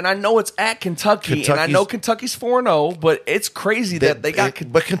Swamp, and I know it's at Kentucky, and I know Kentucky's 4-0, but it's crazy that they got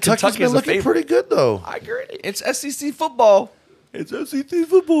but Kentucky's Kentucky been as a looking favorite. pretty good, though. I agree. It's SEC football. It's SEC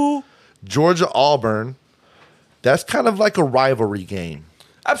football. Georgia-Auburn, that's kind of like a rivalry game.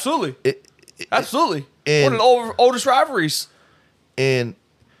 Absolutely. Absolutely. And- One of the oldest rivalries. And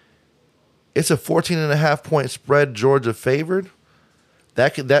it's a 14.5 point spread, Georgia favored.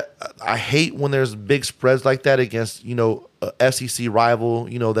 That I hate when there's big spreads like that against, a SEC rival.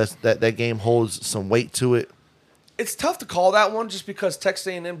 That game holds some weight to it. It's tough to call that one just because Texas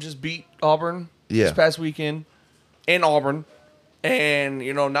A&M just beat Auburn this past weekend in Auburn. And,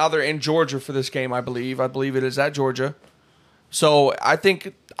 now they're in Georgia for this game, I believe. I believe it is at Georgia. So I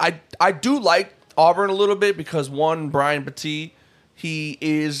think I do like Auburn a little bit because, one, Brian Battie,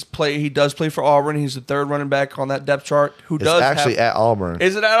 he does play for Auburn. He's the third running back on that depth chart. It's actually at Auburn.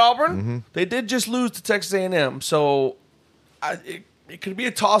 Is it at Auburn? Mm-hmm. They did just lose to Texas A&M, so it could be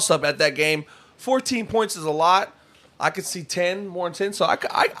a toss-up at that game. 14 points is a lot. I could see 10, more than 10. So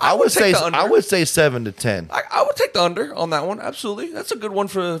I would take the under. I would say 7 to 10. I would take the under on that one. Absolutely, that's a good one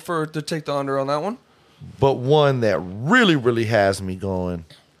for to take the under on that one. But one that really, really has me going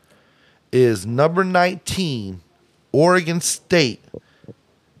is number 19, Oregon State,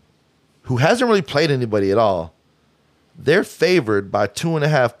 who hasn't really played anybody at all. They're favored by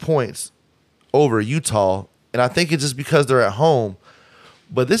 2.5 points over Utah, and I think it's just because they're at home.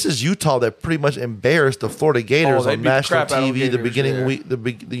 But this is Utah that pretty much embarrassed the Florida Gators they on beat the national crap out of TV Gators, the beginning yeah. week,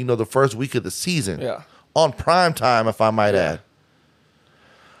 the first week of the season. Yeah. On prime time, if I might add.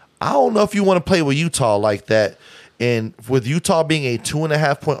 I don't know if you want to play with Utah like that. And with Utah being a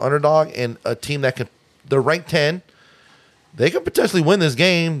 2.5 point underdog and a team they're ranked 10, they could potentially win this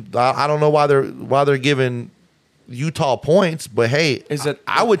game. I don't know why they're giving Utah points, but hey,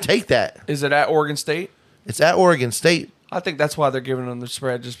 I would take that. Is it at Oregon State? It's at Oregon State. I think that's why they're giving them the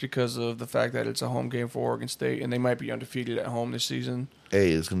spread, just because of the fact that it's a home game for Oregon State, and they might be undefeated at home this season.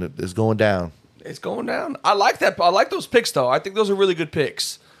 Hey, it's going down. It's going down. I like that. I like those picks, though. I think those are really good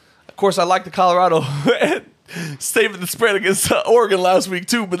picks. Of course, I like the Colorado saving the spread against Oregon last week,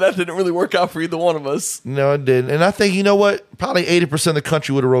 too, but that didn't really work out for either one of us. No, it didn't. And I think, you know what? Probably 80% of the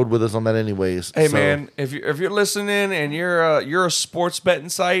country would have rode with us on that anyways. Hey, man, if you're listening and you're a sports betting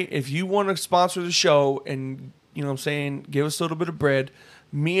site, if you want to sponsor the show and, you know what I'm saying, give us a little bit of bread,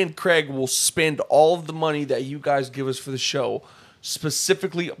 me and Craig will spend all of the money that you guys give us for the show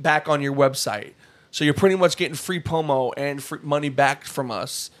specifically back on your website. So you're pretty much getting free promo and free money back from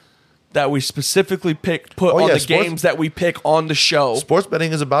us that we specifically put on the games that we pick on the show. Sports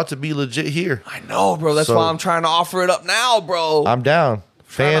betting is about to be legit here. I know, bro. That's why I'm trying to offer it up now, bro. I'm down.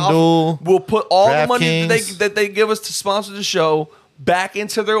 FanDuel. We'll put all the money DraftKings. that they give us to sponsor the show back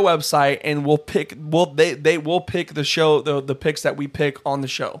into their website, and we'll pick. They will pick the show, the picks that we pick on the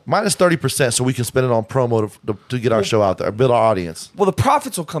show. Minus 30% so we can spend it on promo to get our show out there, build our audience. Well, the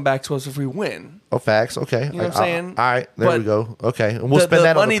profits will come back to us if we win. Oh, facts. Okay. You know what I'm saying? All right. There we go. Okay. And we'll spend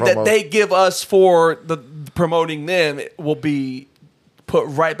that on the money promo. that they give us for the promoting them will be put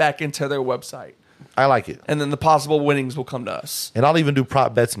right back into their website. I like it. And then the possible winnings will come to us. And I'll even do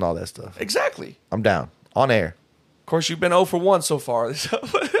prop bets and all that stuff. Exactly. I'm down. On air. Of course, you've been 0 for 1 so far. That's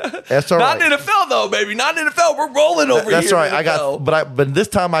all right. Not in NFL, though, baby. Not in NFL. We're rolling over here. That's right. But this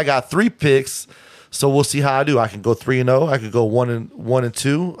time I got 3 picks. So we'll see how I do. I can go 3-0. I could go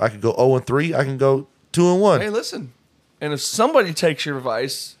 1-2. I could go 0-3. I can go 2-1. Hey, listen. And if somebody takes your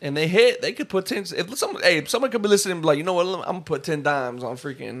advice and they hit, they could put 10. If someone could be listening and be like, you know what? I'm gonna put 10 dimes on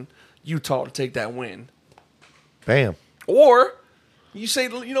freaking Utah to take that win. Bam. Or you say,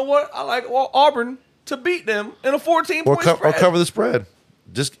 you know what? I like Auburn to beat them in a 14-point spread. Or cover the spread.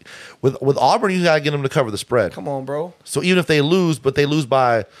 Just with Auburn, you gotta get them to cover the spread. Come on, bro. So even if they lose, but they lose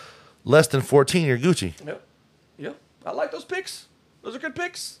by less than 14, you're Gucci. Yep. I like those picks. Those are good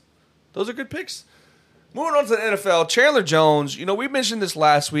picks. Moving on to the NFL, Chandler Jones, we mentioned this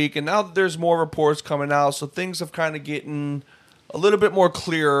last week, and now that there's more reports coming out, so things have kind of getting a little bit more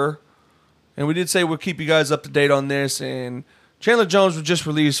clearer. And we did say we'll keep you guys up to date on this. And Chandler Jones was just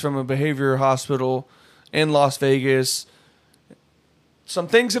released from a behavioral hospital in Las Vegas. Some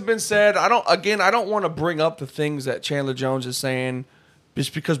things have been said. I don't want to bring up the things that Chandler Jones is saying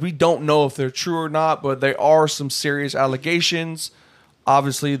just because we don't know if they're true or not, but there are some serious allegations.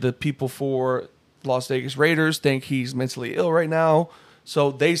 Obviously, the people for Las Vegas Raiders think he's mentally ill right now, so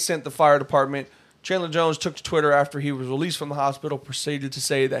they sent the fire department. Chandler Jones took to Twitter after he was released from the hospital, proceeded to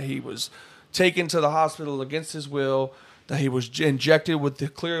say that he was taken to the hospital against his will, that he was injected with the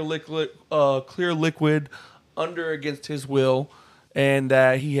clear liquid under against his will, and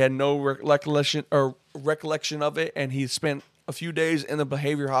that he had no recollection of it, and he spent a few days in the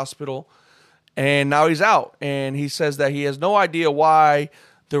behavior hospital, and now he's out. And he says that he has no idea why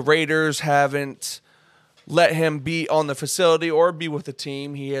the Raiders haven't let him be on the facility or be with the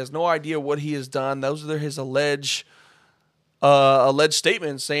team. He has no idea what he has done. Those are his alleged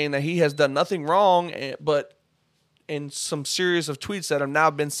statements, saying that he has done nothing wrong, but in some series of tweets that have now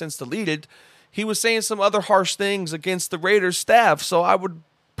been since deleted, he was saying some other harsh things against the Raiders staff. So I would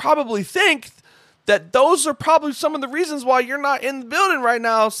probably think that those are probably some of the reasons why you're not in the building right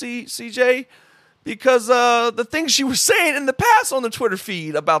now, CJ. Because the things she was saying in the past on the Twitter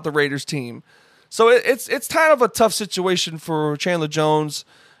feed about the Raiders team. So it's kind of a tough situation for Chandler Jones.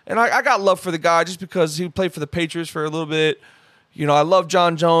 And I got love for the guy just because he played for the Patriots for a little bit. I love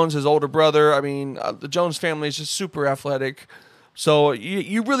John Jones, his older brother. I mean, the Jones family is just super athletic. So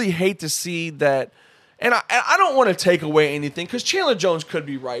you really hate to see that. And I don't want to take away anything because Chandler Jones could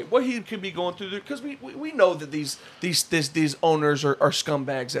be right. What he could be going through, because we know that these owners are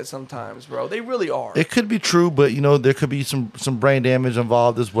scumbags at sometimes, bro. They really are. It could be true, but there could be some brain damage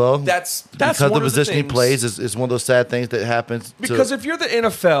involved as well. That's because one the of position the he plays is one of those sad things that happens. Because if you're the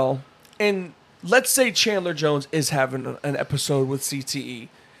NFL, and let's say Chandler Jones is having an episode with CTE,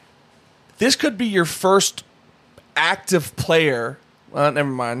 this could be your first active player. Never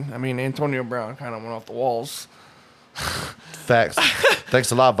mind. I mean, Antonio Brown kind of went off the walls. Facts.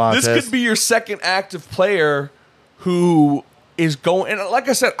 Thanks a lot, Vontaze. This could be your second active player who is going. And like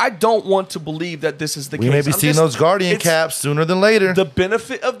I said, I don't want to believe that this is the case. We may be seeing those Guardian caps sooner than later. The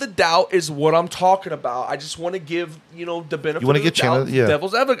benefit of the doubt is what I'm talking about. I just want to give the benefit of the doubt.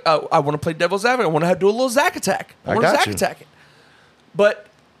 Devil's advocate. I want to play devil's advocate. I want to do a little Zach attack. I want to Zach attack it. But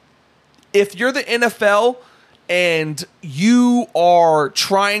if you're the NFL and you are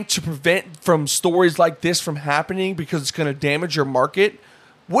trying to prevent from stories like this from happening because it's going to damage your market,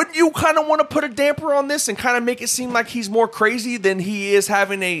 wouldn't you kind of want to put a damper on this and kind of make it seem like he's more crazy than he is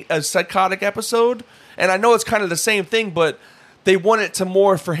having a psychotic episode? And I know it's kind of the same thing, but they want it to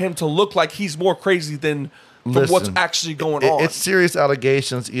more for him to look like he's more crazy than what's actually going on. It's serious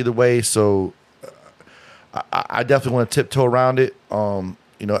allegations either way, so I definitely want to tiptoe around it.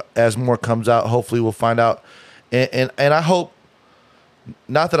 As more comes out, hopefully we'll find out. And I hope,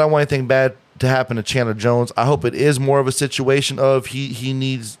 not that I want anything bad to happen to Chandler Jones, I hope it is more of a situation of he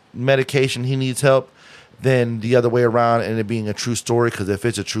needs medication, he needs help, than the other way around and it being a true story. Because if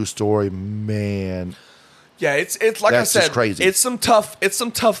it's a true story, man, yeah, it's like I said, crazy. It's some tough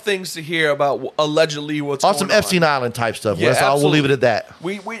things to hear about allegedly what's on going some on. Epstein Island type stuff. Yeah, we'll leave it at that.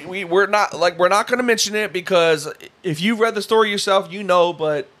 We're not going to mention it because if you read the story yourself,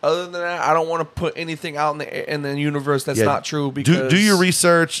 But other than that, I don't want to put anything out in the universe that's not true. Because do your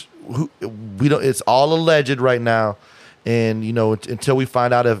research. We don't. It's all alleged right now, and until we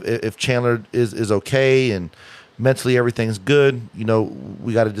find out if Chandler is okay and mentally everything's good,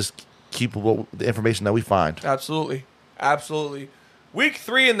 we got to just keep the information that we find. Absolutely. Week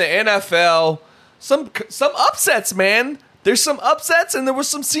 3 in the NFL, some upsets, man. There's some upsets, and there was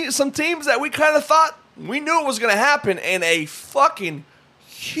some teams that we kind of thought we knew it was going to happen, and a fucking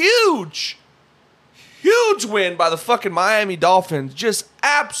huge win by the fucking Miami Dolphins. Just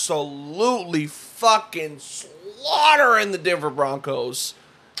absolutely fucking slaughtering the Denver Broncos.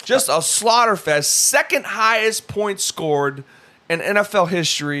 Just a slaughter fest. Second highest points scored in NFL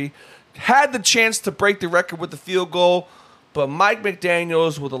history. Had the chance to break the record with the field goal, but Mike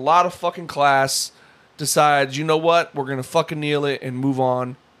McDaniels, with a lot of fucking class, decides, you know what? We're going to fucking kneel it and move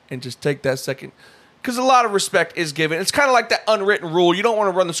on and just take that second. Because a lot of respect is given. It's kind of like that unwritten rule. You don't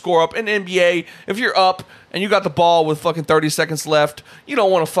want to run the score up. In the NBA, if you're up and you got the ball with fucking 30 seconds left, you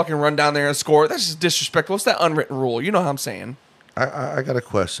don't want to fucking run down there and score. That's just disrespectful. It's that unwritten rule. You know how I'm saying. I got a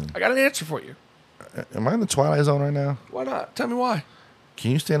question. I got an answer for you. Am I in the Twilight Zone right now? Why not? Tell me why. Can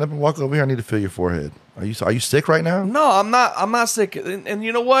you stand up and walk over here? I need to feel your forehead. Are you sick right now? No, I'm not. I'm not sick. And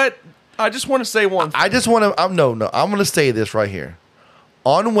you know what? I just want to say one thing. I just want to. I'm going to say this right here.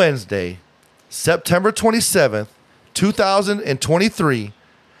 On Wednesday, September 27th, 2023,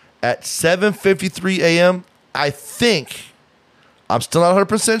 at 7:53 a.m. I think, I'm still not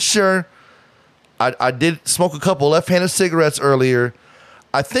 100% sure. I did smoke a couple left-handed cigarettes earlier.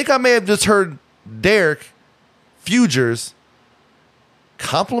 I think I may have just heard Derek Fugers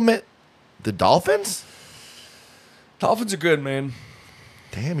compliment the Dolphins. Dolphins are good, man.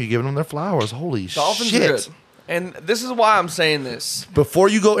 Damn, you're giving them their flowers. Holy Dolphins shit. are good. And this is why I'm saying this. Before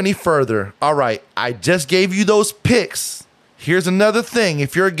you go any further, all right, I just gave you those picks. Here's another thing.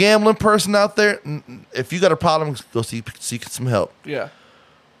 If you're a gambling person out there, if you got a problem, go seek some help. Yeah.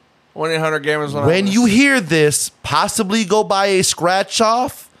 1-800-GAMBLERS. When you hear this, possibly go buy a scratch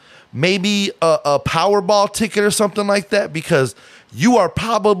off, maybe a Powerball ticket or something like that, because you are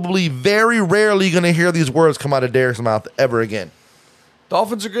probably very rarely going to hear these words come out of Derek's mouth ever again.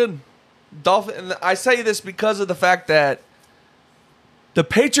 Dolphins are good. And I say this because of the fact that the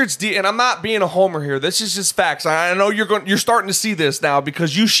Patriots, and I'm not being a homer here. This is just facts. I know you're starting to see this now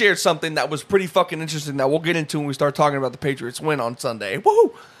because you shared something that was pretty fucking interesting that we'll get into when we start talking about the Patriots win on Sunday.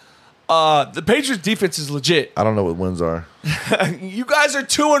 Woohoo! The Patriots defense is legit. I don't know what wins are. You guys are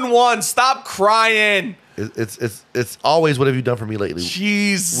 2-1. Stop crying. It's always what have you done for me lately?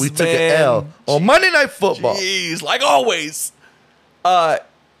 Jeez, we took an L on Monday Night Football. Jeez, like always.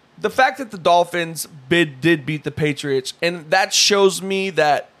 The fact that the Dolphins did beat the Patriots, and that shows me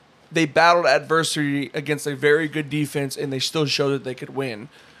that they battled adversity against a very good defense, and they still showed that they could win.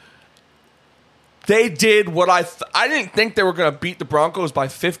 They did what I didn't think they were going to beat the Broncos by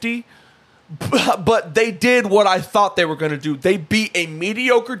 50, but they did what I thought they were going to do. They beat a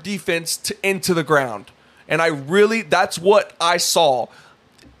mediocre defense into the ground, and that's what I saw.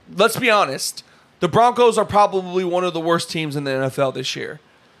 Let's be honest. The Broncos are probably one of the worst teams in the NFL this year.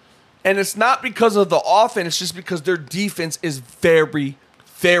 And it's not because of the offense, it's just because their defense is very,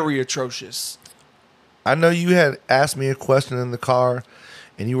 very atrocious. I know you had asked me a question in the car,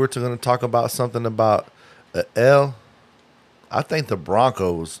 and you were going to talk about something about an L. I think the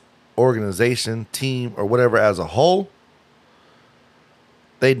Broncos organization, team, or whatever as a whole,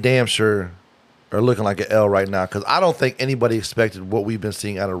 they damn sure are looking like an L right now, because I don't think anybody expected what we've been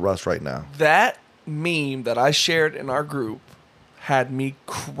seeing out of Russ right now. That meme that I shared in our group had me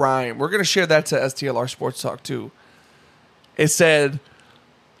crying. We're going to share that to STLR Sports Talk too. It said,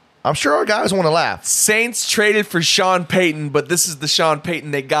 I'm sure our guys want to laugh. Saints traded for Sean Payton, but this is the Sean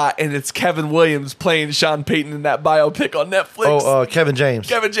Payton they got, and it's Kevin Williams playing Sean Payton in that biopic on Netflix. Oh, Kevin James.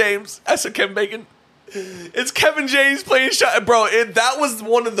 Kevin James. I said Kevin Bacon. It's Kevin James playing Sean. Bro, that was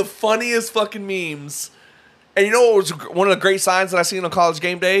one of the funniest fucking memes. And you know what was one of the great signs that I seen on College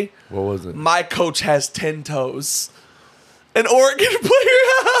Game Day? What was it? My coach has 10 toes. An Oregon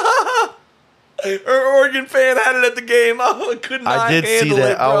player or Oregon fan had it at the game. I could not I did see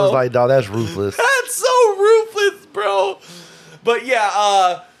that. I was like, dog, that's ruthless. That's so ruthless, bro. But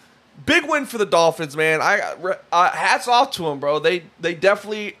yeah, big win for the Dolphins, man. Hats off to them, bro. They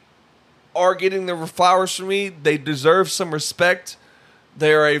definitely are getting their flowers from me. They deserve some respect.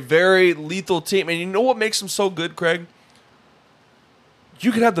 They're a very lethal team. And you know what makes them so good, Craig?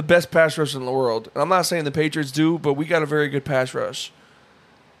 You can have the best pass rush in the world. And I'm not saying the Patriots do, but we got a very good pass rush.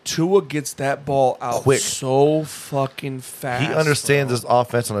 Tua gets that ball out quick, so fucking fast. He understands this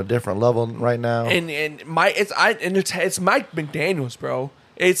offense on a different level right now. And it's Mike McDaniels, bro.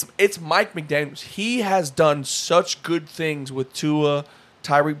 It's Mike McDaniels. He has done such good things with Tua,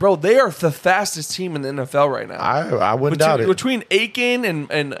 Tyreek. Bro, they are the fastest team in the NFL right now. I wouldn't doubt it. Between Aiken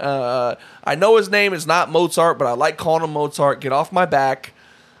and I know his name is not Mozart, but I like calling him Mozart. Get off my back.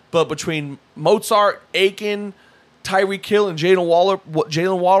 But between Mozart, Aiken, Tyreek Hill, and Jalen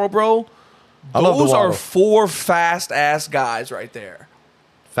Waddle, bro, those are four fast-ass guys right there.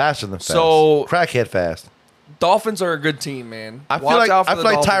 Faster than fast. So, crackhead fast. Dolphins are a good team, man. I feel like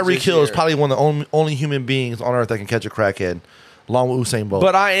Tyreek Hill is probably one of the only human beings on earth that can catch a crackhead, along with Usain Bolt.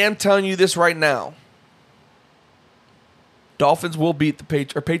 But I am telling you this right now. Dolphins will beat the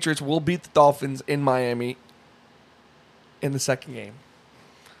Patriots will beat the Dolphins in Miami in the second game.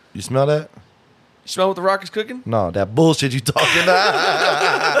 You smell that? You smell what the Rock is cooking? No, that bullshit you talking about.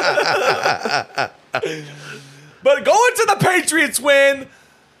 But going to the Patriots win,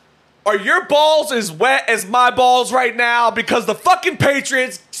 are your balls as wet as my balls right now? Because the fucking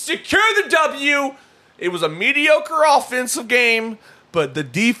Patriots secure the W. It was a mediocre offensive game, but the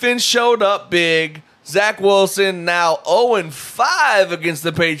defense showed up big. Zach Wilson now 0-5 against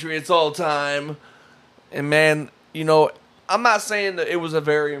the Patriots all time. And man, you know, I'm not saying that it was a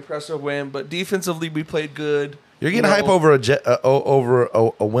very impressive win, but defensively we played good. You're getting hype over a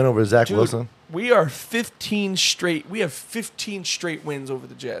win over Zach Wilson. We are 15 straight. We have 15 straight wins over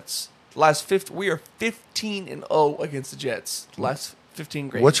the Jets. We are 15-0 against the Jets. Last 15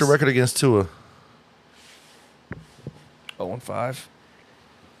 games. What's your record against Tua? 0-5.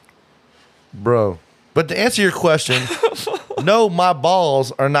 Bro. But to answer your question, no, my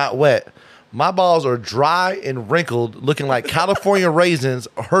balls are not wet. My balls are dry and wrinkled, looking like California raisins.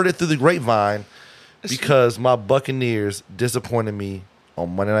 Heard it through the grapevine because my Buccaneers disappointed me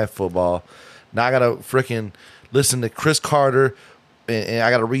on Monday Night Football. Now I got to freaking listen to Chris Carter, and I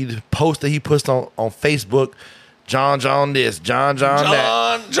got to read the post that he puts on Facebook. John this, John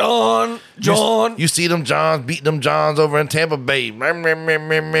that. John. You see them Johns beating them Johns over in Tampa Bay.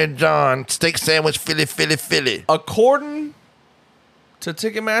 John, steak sandwich, Philly. According to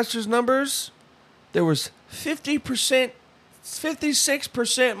Ticketmaster's numbers, there was 56%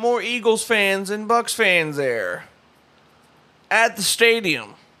 more Eagles fans and Bucks fans there at the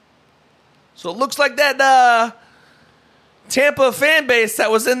stadium. So it looks like that Tampa fan base that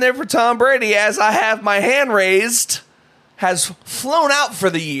was in there for Tom Brady, as I have my hand raised, has flown out for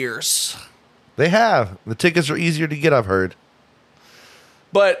the years. They have. The tickets are easier to get, I've heard.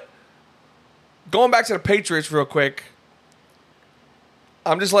 But going back to the Patriots real quick,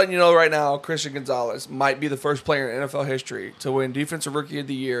 I'm just letting you know right now, Christian Gonzalez might be the first player in NFL history to win Defensive Rookie of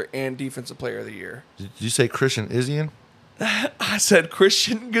the Year and Defensive Player of the Year. Did you say Christian Isian? I said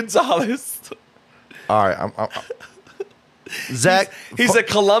Christian Gonzalez. All right. Zach. He's a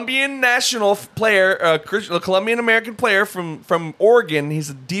Colombian national player, a Colombian American player from Oregon. He's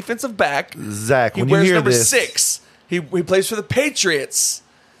a defensive back. Zach, he when wears you hear number this, 6. He plays for the Patriots.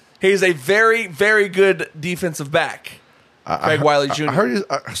 He's a very, very good defensive back. Craig Wiley Jr.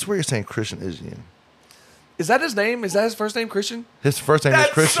 I swear you're saying Christian Isian. Is that his name? Is that his first name, Christian? His first name is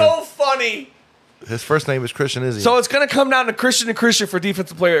Christian. That's so funny. His first name is Christian Isian. So it's going to come down to Christian and Christian for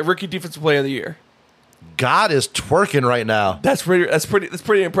rookie defensive player of the year. God is twerking right now. That's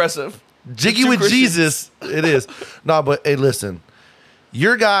pretty impressive. Jiggy with Jesus. It is. No, but hey, listen.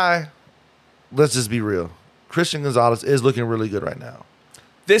 Your guy, let's just be real. Christian Gonzalez is looking really good right now.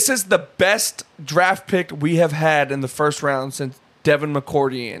 This is the best draft pick we have had in the first round since Devin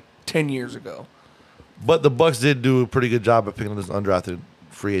McCourty 10 years ago. But the Bucks did do a pretty good job of picking this undrafted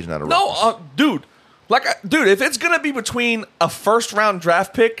free agent out of dude. If it's going to be between a first round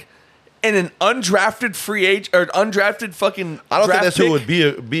draft pick and an undrafted free agent or undrafted fucking I don't think draft that's who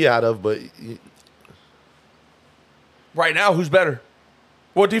it would be out of, but right now, who's better?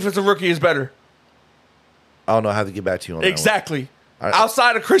 What defensive rookie is better? I don't know how to get back to you on that. Exactly.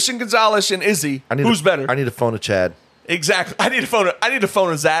 Outside of Christian Gonzalez and Izzy, who's better? I need to phone a Chad. Exactly. I need to phone a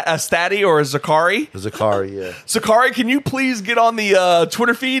Statty or a Zakari. Zakari, yeah. Zakari, can you please get on the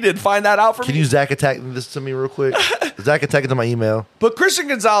Twitter feed and find that out for me? Can you Zach attack this to me real quick? Zach attack it to my email. But Christian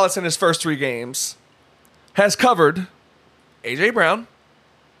Gonzalez in his first 3 games has covered A.J. Brown,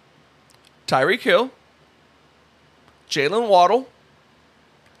 Tyreek Hill, Jalen Waddle,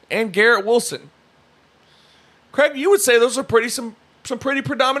 and Garrett Wilson. Craig, you would say those are some pretty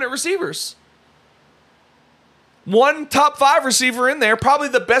predominant receivers. One top 5 receiver in there, probably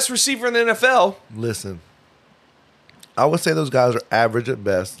the best receiver in the NFL. Listen, I would say those guys are average at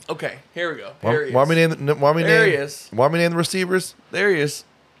best. Okay, here we go. There he is. Want me to name the receivers? There he is.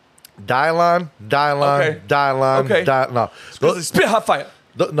 Dylon. No, spit hot fire.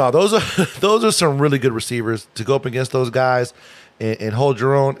 No, those are some really good receivers to go up against those guys and hold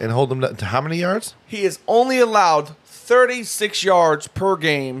your own and hold them to how many yards? He is only allowed 36 yards per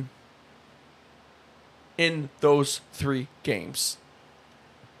game in those 3 games.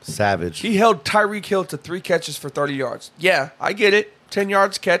 Savage. He held Tyreek Hill to 3 catches for 30 yards. Yeah, I get it. 10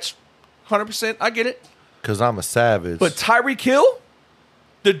 yards catch, 100%. I get it. Because I'm a savage. But Tyreek Hill,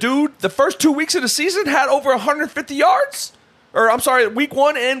 the dude, the first 2 weeks of the season had over 150 yards. Or, I'm sorry, week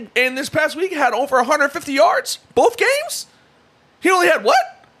 1 and this past week had over 150 yards. Both games? He only had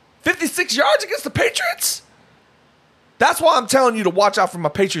what? 56 yards against the Patriots? That's why I'm telling you to watch out for my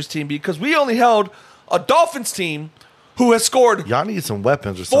Patriots team, because we only held a Dolphins team who has scored y'all need some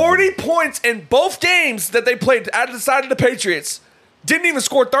weapons or something. 40 points in both games that they played at the side of the Patriots. Didn't even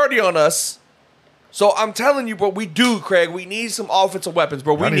score 30 on us. So I'm telling you, bro, we do, Craig. We need some offensive weapons,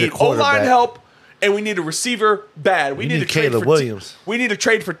 bro. We need O-line help, and we need a receiver bad. We need to trade Caleb Williams. We need to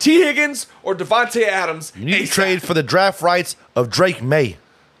trade for T. Higgins or Devontae Adams. You need to trade for the draft rights of Drake May.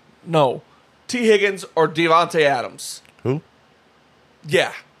 No. T. Higgins or Devontae Adams. Who?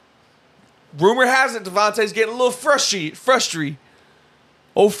 Yeah. Rumor has it Devontae's getting a little frustry.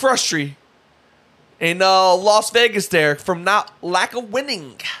 In Las Vegas there from lack of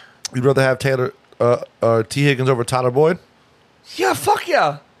winning. You'd rather have Taylor T. Higgins over Tyler Boyd? Yeah, fuck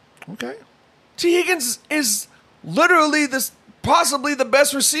yeah. Okay. T. Higgins is literally possibly the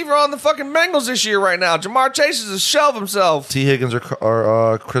best receiver on the fucking Bengals this year right now. Jamar Chase is a shell of himself. T. Higgins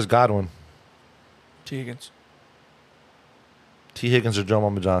or Chris Godwin? T. Higgins. T. Higgins or Joe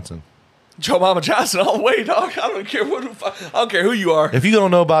Mama Johnson? Joe Mama Johnson all the way, dog. I don't care who you are. If you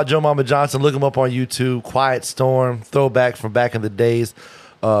don't know about Joe Mama Johnson, look him up on YouTube. Quiet Storm, throwback from back in the days.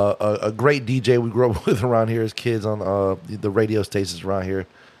 A great DJ we grew up with around here as kids on the radio stations around here.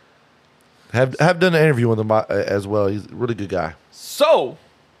 Have done an interview with him as well. He's a really good guy. So,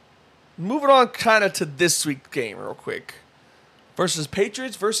 moving on kind of to this week's game real quick.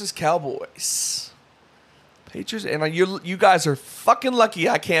 Patriots versus Cowboys. Patriots, and you guys are fucking lucky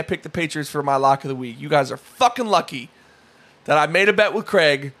I can't pick the Patriots for my lock of the week. You guys are fucking lucky that I made a bet with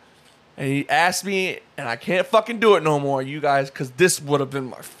Craig, and he asked me, and I can't fucking do it no more, you guys, because this would have been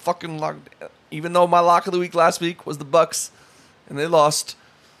my fucking lock. Even though my lock of the week last week was the Bucks, and they lost.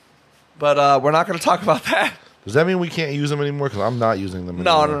 But we're not going to talk about that. Does that mean we can't use them anymore? Because I'm not using them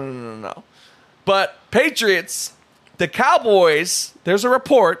anymore. No. But Patriots, the Cowboys, there's a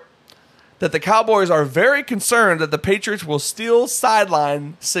report that the Cowboys are very concerned that the Patriots will steal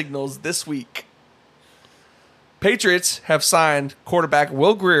sideline signals this week. Patriots have signed quarterback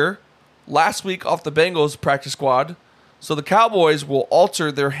Will Grier last week off the Bengals practice squad, so the Cowboys will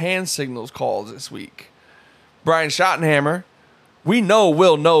alter their hand signals calls this week. Brian Schottenheimer, we know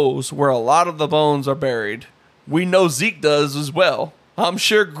Will knows where a lot of the bones are buried. We know Zeke does as well. I'm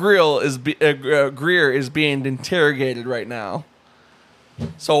sure Grier is being interrogated right now.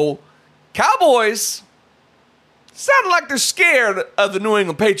 So, Cowboys sound like they're scared of the New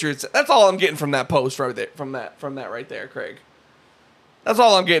England Patriots. That's all I'm getting from that post right there, from that right there, Craig. That's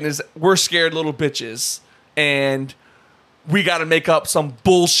all I'm getting is we're scared little bitches, and we got to make up some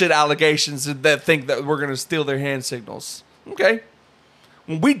bullshit allegations that think that we're going to steal their hand signals. Okay.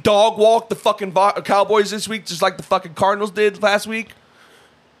 When we dog walk the fucking Cowboys this week, just like the fucking Cardinals did last week.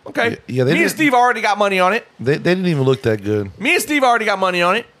 Okay. Yeah, me and Steve already got money on it. They didn't even look that good. Me and Steve already got money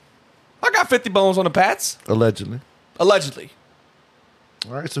on it. I got 50 bones on the Pats. Allegedly. All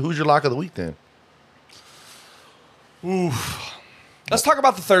right, so who's your lock of the week then? Oof. Let's talk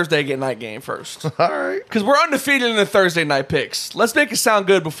about the Thursday night game first. All right. Because we're undefeated in the Thursday night picks. Let's make it sound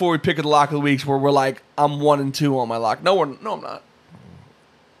good before we pick the lock of the weeks where we're like, I'm 1-2 on my lock. No, I'm not.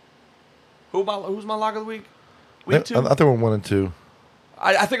 Who's my lock of the week? Week 2? I think we're 1 and 2.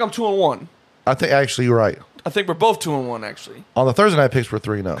 I think I'm 2-1. I think actually you're right. I think we're both 2-1 actually. On the Thursday night picks, we're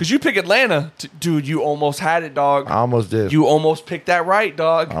 3-0. Because you pick Atlanta, dude. You almost had it, dog. I almost did. You almost picked that right,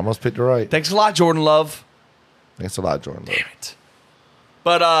 dog. I almost picked it right. Thanks a lot, Jordan Love. Thanks a lot, Jordan Love. Damn it.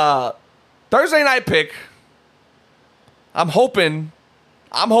 But Thursday night pick. I'm hoping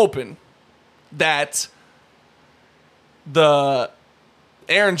that the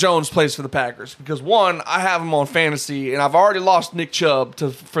Aaron Jones plays for the Packers because one, I have him on fantasy, and I've already lost Nick Chubb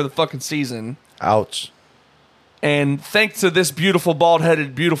for the fucking season. Ouch. And thanks to this beautiful,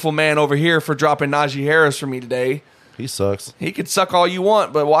 bald-headed, beautiful man over here for dropping Najee Harris for me today. He sucks. He could suck all you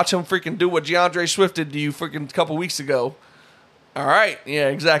want, but watch him freaking do what DeAndre Swift did to you freaking a couple weeks ago. All right. Yeah,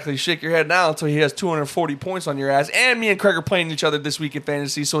 exactly. Shake your head now until he has 240 points on your ass. And me and Craig are playing each other this week in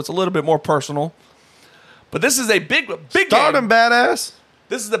fantasy, so it's a little bit more personal. But this is a big Start him, game. badass.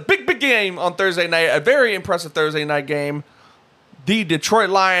 This is a big game on Thursday night. A very impressive Thursday night game. The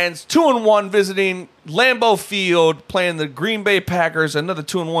Detroit Lions, 2-1, visiting Lambeau Field, playing the Green Bay Packers, another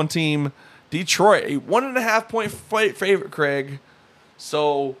 2-1 team. Detroit, a 1.5 point favorite, Craig.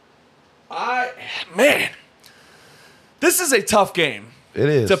 So, this is a tough game. It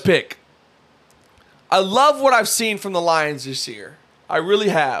is. To pick. I love what I've seen from the Lions this year. I really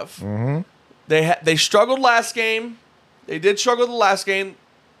have. Mm-hmm. They struggled last game. They did struggle the last game.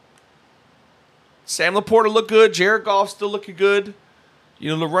 Sam Laporta looked good. Jared Goff still looking good. You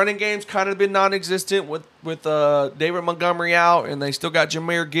know, the running game's kind of been non-existent with David Montgomery out, and they still got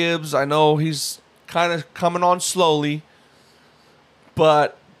Jahmyr Gibbs. I know he's kind of coming on slowly.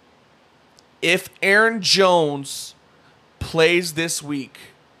 But if Aaron Jones plays this week,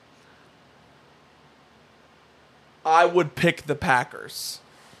 I would pick the Packers.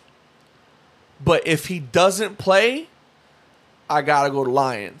 But if he doesn't play, I got to go to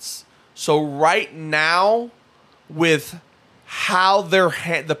Lions. So right now, with how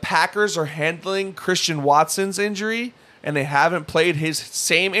the Packers are handling Christian Watson's injury, and they haven't played his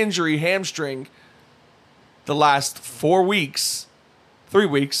same injury, hamstring, the last 3 weeks,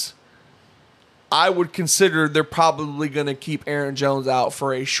 I would consider they're probably going to keep Aaron Jones out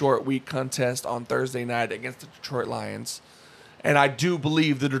for a short week contest on Thursday night against the Detroit Lions. And I do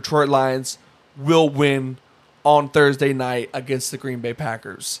believe the Detroit Lions will win on Thursday night against the Green Bay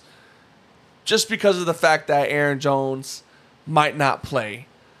Packers. Just because of the fact that Aaron Jones might not play.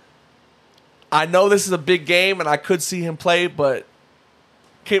 I know this is a big game and I could see him play, but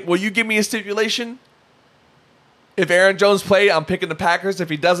will you give me a stipulation? If Aaron Jones play, I'm picking the Packers. If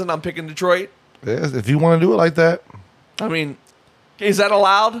he doesn't, I'm picking Detroit. Yes, if you want to do it like that. I mean, is that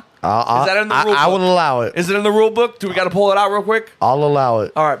allowed? Is that in the rule book? I would allow it. Is it in the rule book? Do we got to pull it out real quick? I'll allow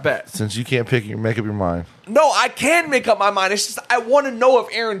it. All right, bet. Since you can't pick, you make up your mind. No, I can make up my mind. It's just I want to know if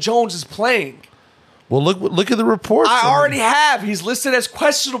Aaron Jones is playing. Well, look at the reports. I already have. He's listed as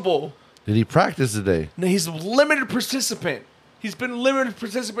questionable. Did he practice today? No, he's a limited participant. He's been a limited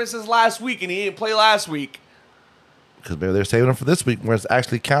participant since last week, and he didn't play last week. Because maybe they're saving him for this week where it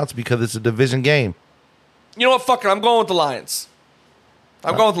actually counts because it's a division game. You know what? Fuck it. I'm going with the Lions.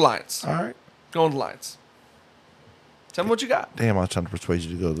 I'm going with the Lions. All right. Going with the Lions. Tell me what you got. Damn, I was trying to persuade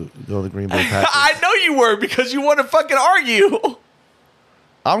you to go to the Green Bay Packers. I know you were because you want to fucking argue.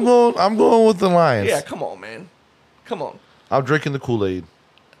 I'm going with the Lions. Yeah, come on, man. Come on. I'm drinking the Kool-Aid.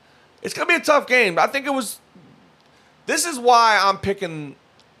 It's going to be a tough game. I think this is why I'm picking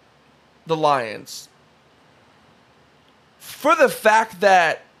the Lions. For the fact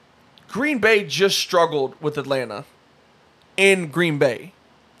that Green Bay just struggled with Atlanta in Green Bay.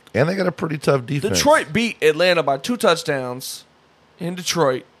 And they got a pretty tough defense. Detroit beat Atlanta by 2 touchdowns in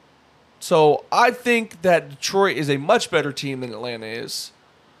Detroit. So I think that Detroit is a much better team than Atlanta is.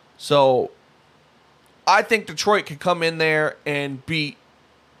 So I think Detroit can come in there and beat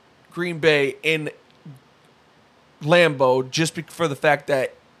Green Bay in Lambeau just for the fact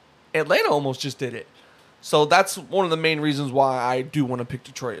that Atlanta almost just did it. So that's one of the main reasons why I do want to pick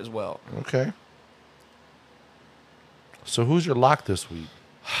Detroit as well. Okay. So who's your lock this week?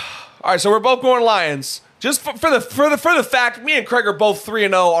 All right, so we're both going Lions. Just for the fact, me and Craig are both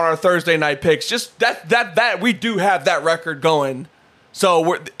 3-0 on our Thursday night picks. Just that we do have that record going.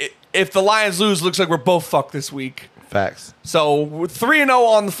 So if the Lions lose, looks like we're both fucked this week. Facts. So we're 3-0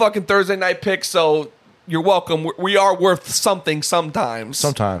 on the fucking Thursday night picks. So you're welcome. We are worth something sometimes.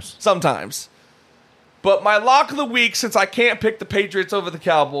 Sometimes. But my lock of the week, since I can't pick the Patriots over the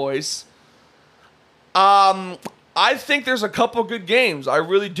Cowboys, I think there's a couple good games. I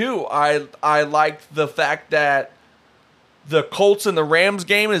really do. I like the fact that the Colts and the Rams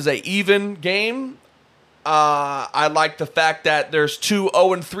game is an even game. I like the fact that there's 2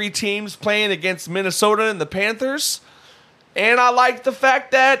 0-3 teams playing against Minnesota and the Panthers. And I like the fact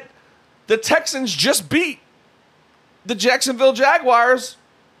that the Texans just beat the Jacksonville Jaguars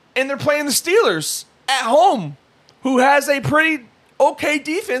and they're playing the Steelers at home, who has a pretty okay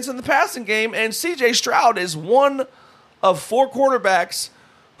defense in the passing game, and C.J. Stroud is one of 4 quarterbacks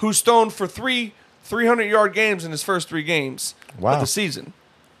who's thrown for 3 300-yard games in his first 3 games of the season.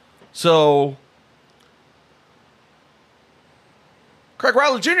 So, Craig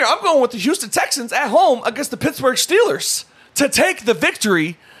Riley Jr., I'm going with the Houston Texans at home against the Pittsburgh Steelers to take the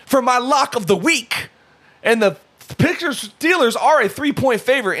victory for my lock of the week. And the Pittsburgh Steelers are a 3-point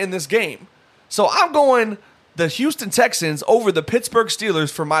favorite in this game. So I'm going the Houston Texans over the Pittsburgh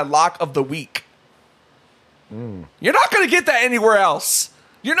Steelers for my lock of the week. You're not going to get that anywhere else.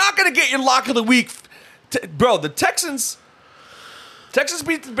 You're not going to get your lock of the week. Bro, the Texans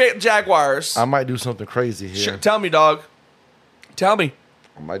beat the Jaguars. I might do something crazy here. Sure, tell me, dog. Tell me.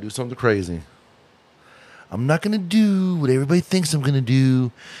 I might do something crazy. I'm not going to do what everybody thinks I'm going to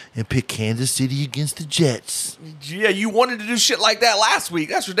do and pick Kansas City against the Jets. Yeah, you wanted to do shit like that last week.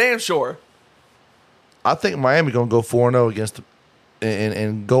 That's for damn sure. I think Miami going to go 4-0 against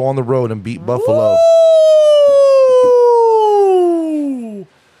and go on the road and beat Buffalo. Ooh,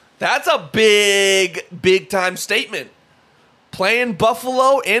 that's a big time statement. Playing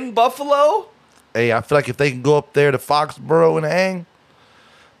Buffalo in Buffalo? Hey, I feel like if they can go up there to Foxborough and hang,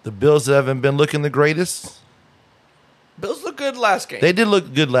 the Bills haven't been looking the greatest. Bills look good last game. They did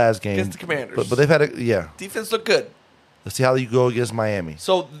look good last game. Against the Commanders. But they've had defense looked good. Let's see how you go against Miami.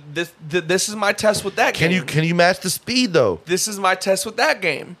 So this is my test with that game. Can you match the speed though? This is my test with that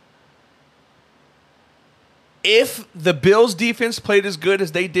game. If the Bills defense played as good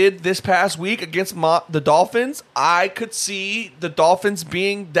as they did this past week against the Dolphins, I could see the Dolphins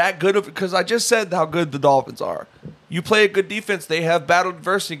being that good because I just said how good the Dolphins are. You play a good defense, they have battled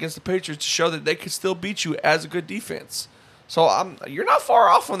adversity against the Patriots to show that they can still beat you as a good defense. So you're not far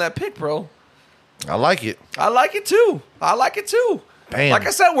off on that pick, bro. I like it. I like it too. Bam. Like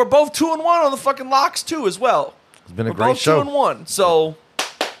I said, we're both 2-1 on the fucking locks too as well. It's been a great show. We're both 2-1. So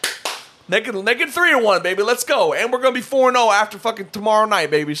naked 3-1, baby. Let's go. And we're gonna be 4-0 after fucking tomorrow night,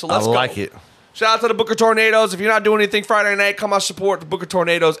 baby. So let's go. I like it. Shout out to the Booker Tornadoes. If you're not doing anything Friday night, come out support the Booker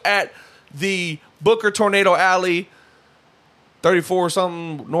Tornadoes at the Booker Tornado Alley, 34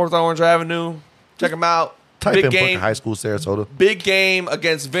 something North Orange Avenue. Check them out. Type Big in game. Booker High School, Sarasota. Big game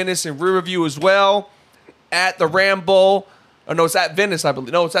against Venice and Riverview as well. At the Rambo. Oh, no, it's at Venice, I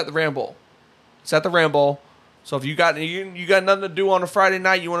believe. No, it's at the Rambo. It's at the Rambo. So if you got nothing to do on a Friday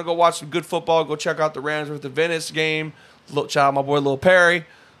night, you want to go watch some good football, go check out the Rams with the Venice game. Shout out my boy Lil Perry.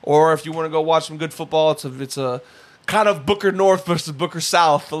 Or if you want to go watch some good football, it's a kind of Booker North versus Booker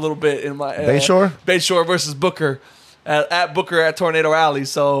South a little bit in my Bayshore? Bayshore versus Booker at Booker at Tornado Alley.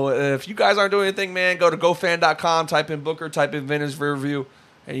 So if you guys aren't doing anything, man, go to gofan.com, type in Booker, type in Venice Riverview,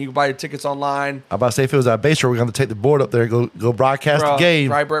 and you can buy your tickets online. I'm about to say if it was at Bayshore, we're going to take the board up there and go broadcast the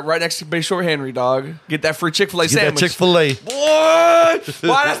game. Right next to Bayshore Henry, dog. Get that free Chick-fil-A Get sandwich. that Chick-fil-A. Boy,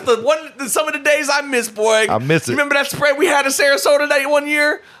 that's the one. Some of the days I miss, boy. I miss it. Remember that spread we had in Sarasota that one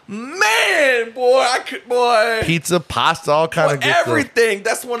year? Man, boy, Pizza, pasta, all kind of good stuff. everything.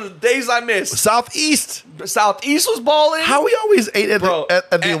 That's one of the days I miss. Southeast. Southeast was balling. How we always ate at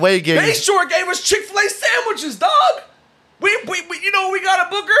the away games. Bayshore gave us Chick-fil-A sandwiches, dog. We you know what we got at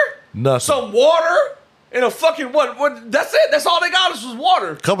Booker? Nothing. Some water and a fucking what? That's it. That's all they got us was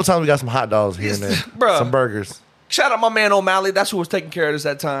water. A couple times we got some hot dogs here and there. Bruh. Some burgers. Shout out my man O'Malley. That's who was taking care of us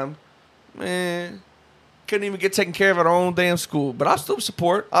that time. Man, couldn't even get taken care of at our own damn school. But I still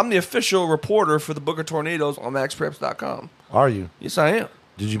support. I'm the official reporter for the Booker Tornadoes on MaxPreps.com. Are you? Yes, I am.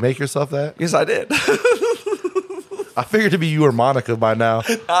 Did you make yourself that? Yes, I did. I figured to be you or Monica by now.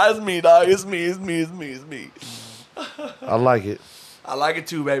 It's me, dog. It's me. I like it. I like it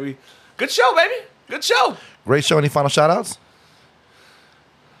too, baby. Good show, baby. Good show. Great show. Any final shout-outs?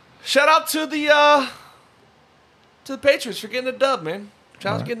 Shout out to the Patriots for getting the dub, man.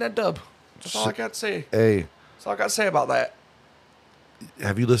 Shout out to getting that dub. That's all I got to say. Hey, That's all I got to say about that.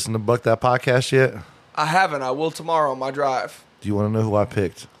 have you listened to Buck That Podcast yet? I haven't. I will tomorrow on my drive. Do you want to know who I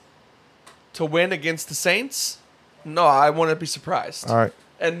picked? To win against the Saints? No, I want to be surprised. All right.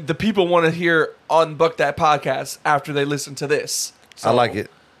 And the people want to hear on Buck That Podcast after they listen to this. So I like it.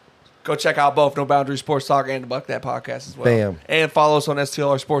 Go check out both No Boundaries Sports Talk and the Buck That Podcast as well. Bam. And follow us on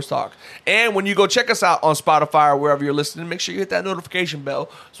STLR Sports Talk. And when you go check us out on Spotify or wherever you're listening, make sure you hit that notification bell.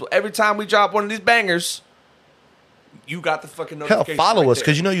 So every time we drop one of these bangers, you got the fucking Hell, notification. follow right us there.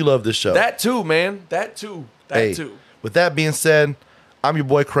 because you know you love this show. That too, man. That too. Hey, with that being said, I'm your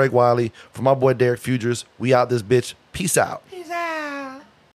boy Craig Wiley. For my boy Derek Fugers, we out this bitch. Peace out.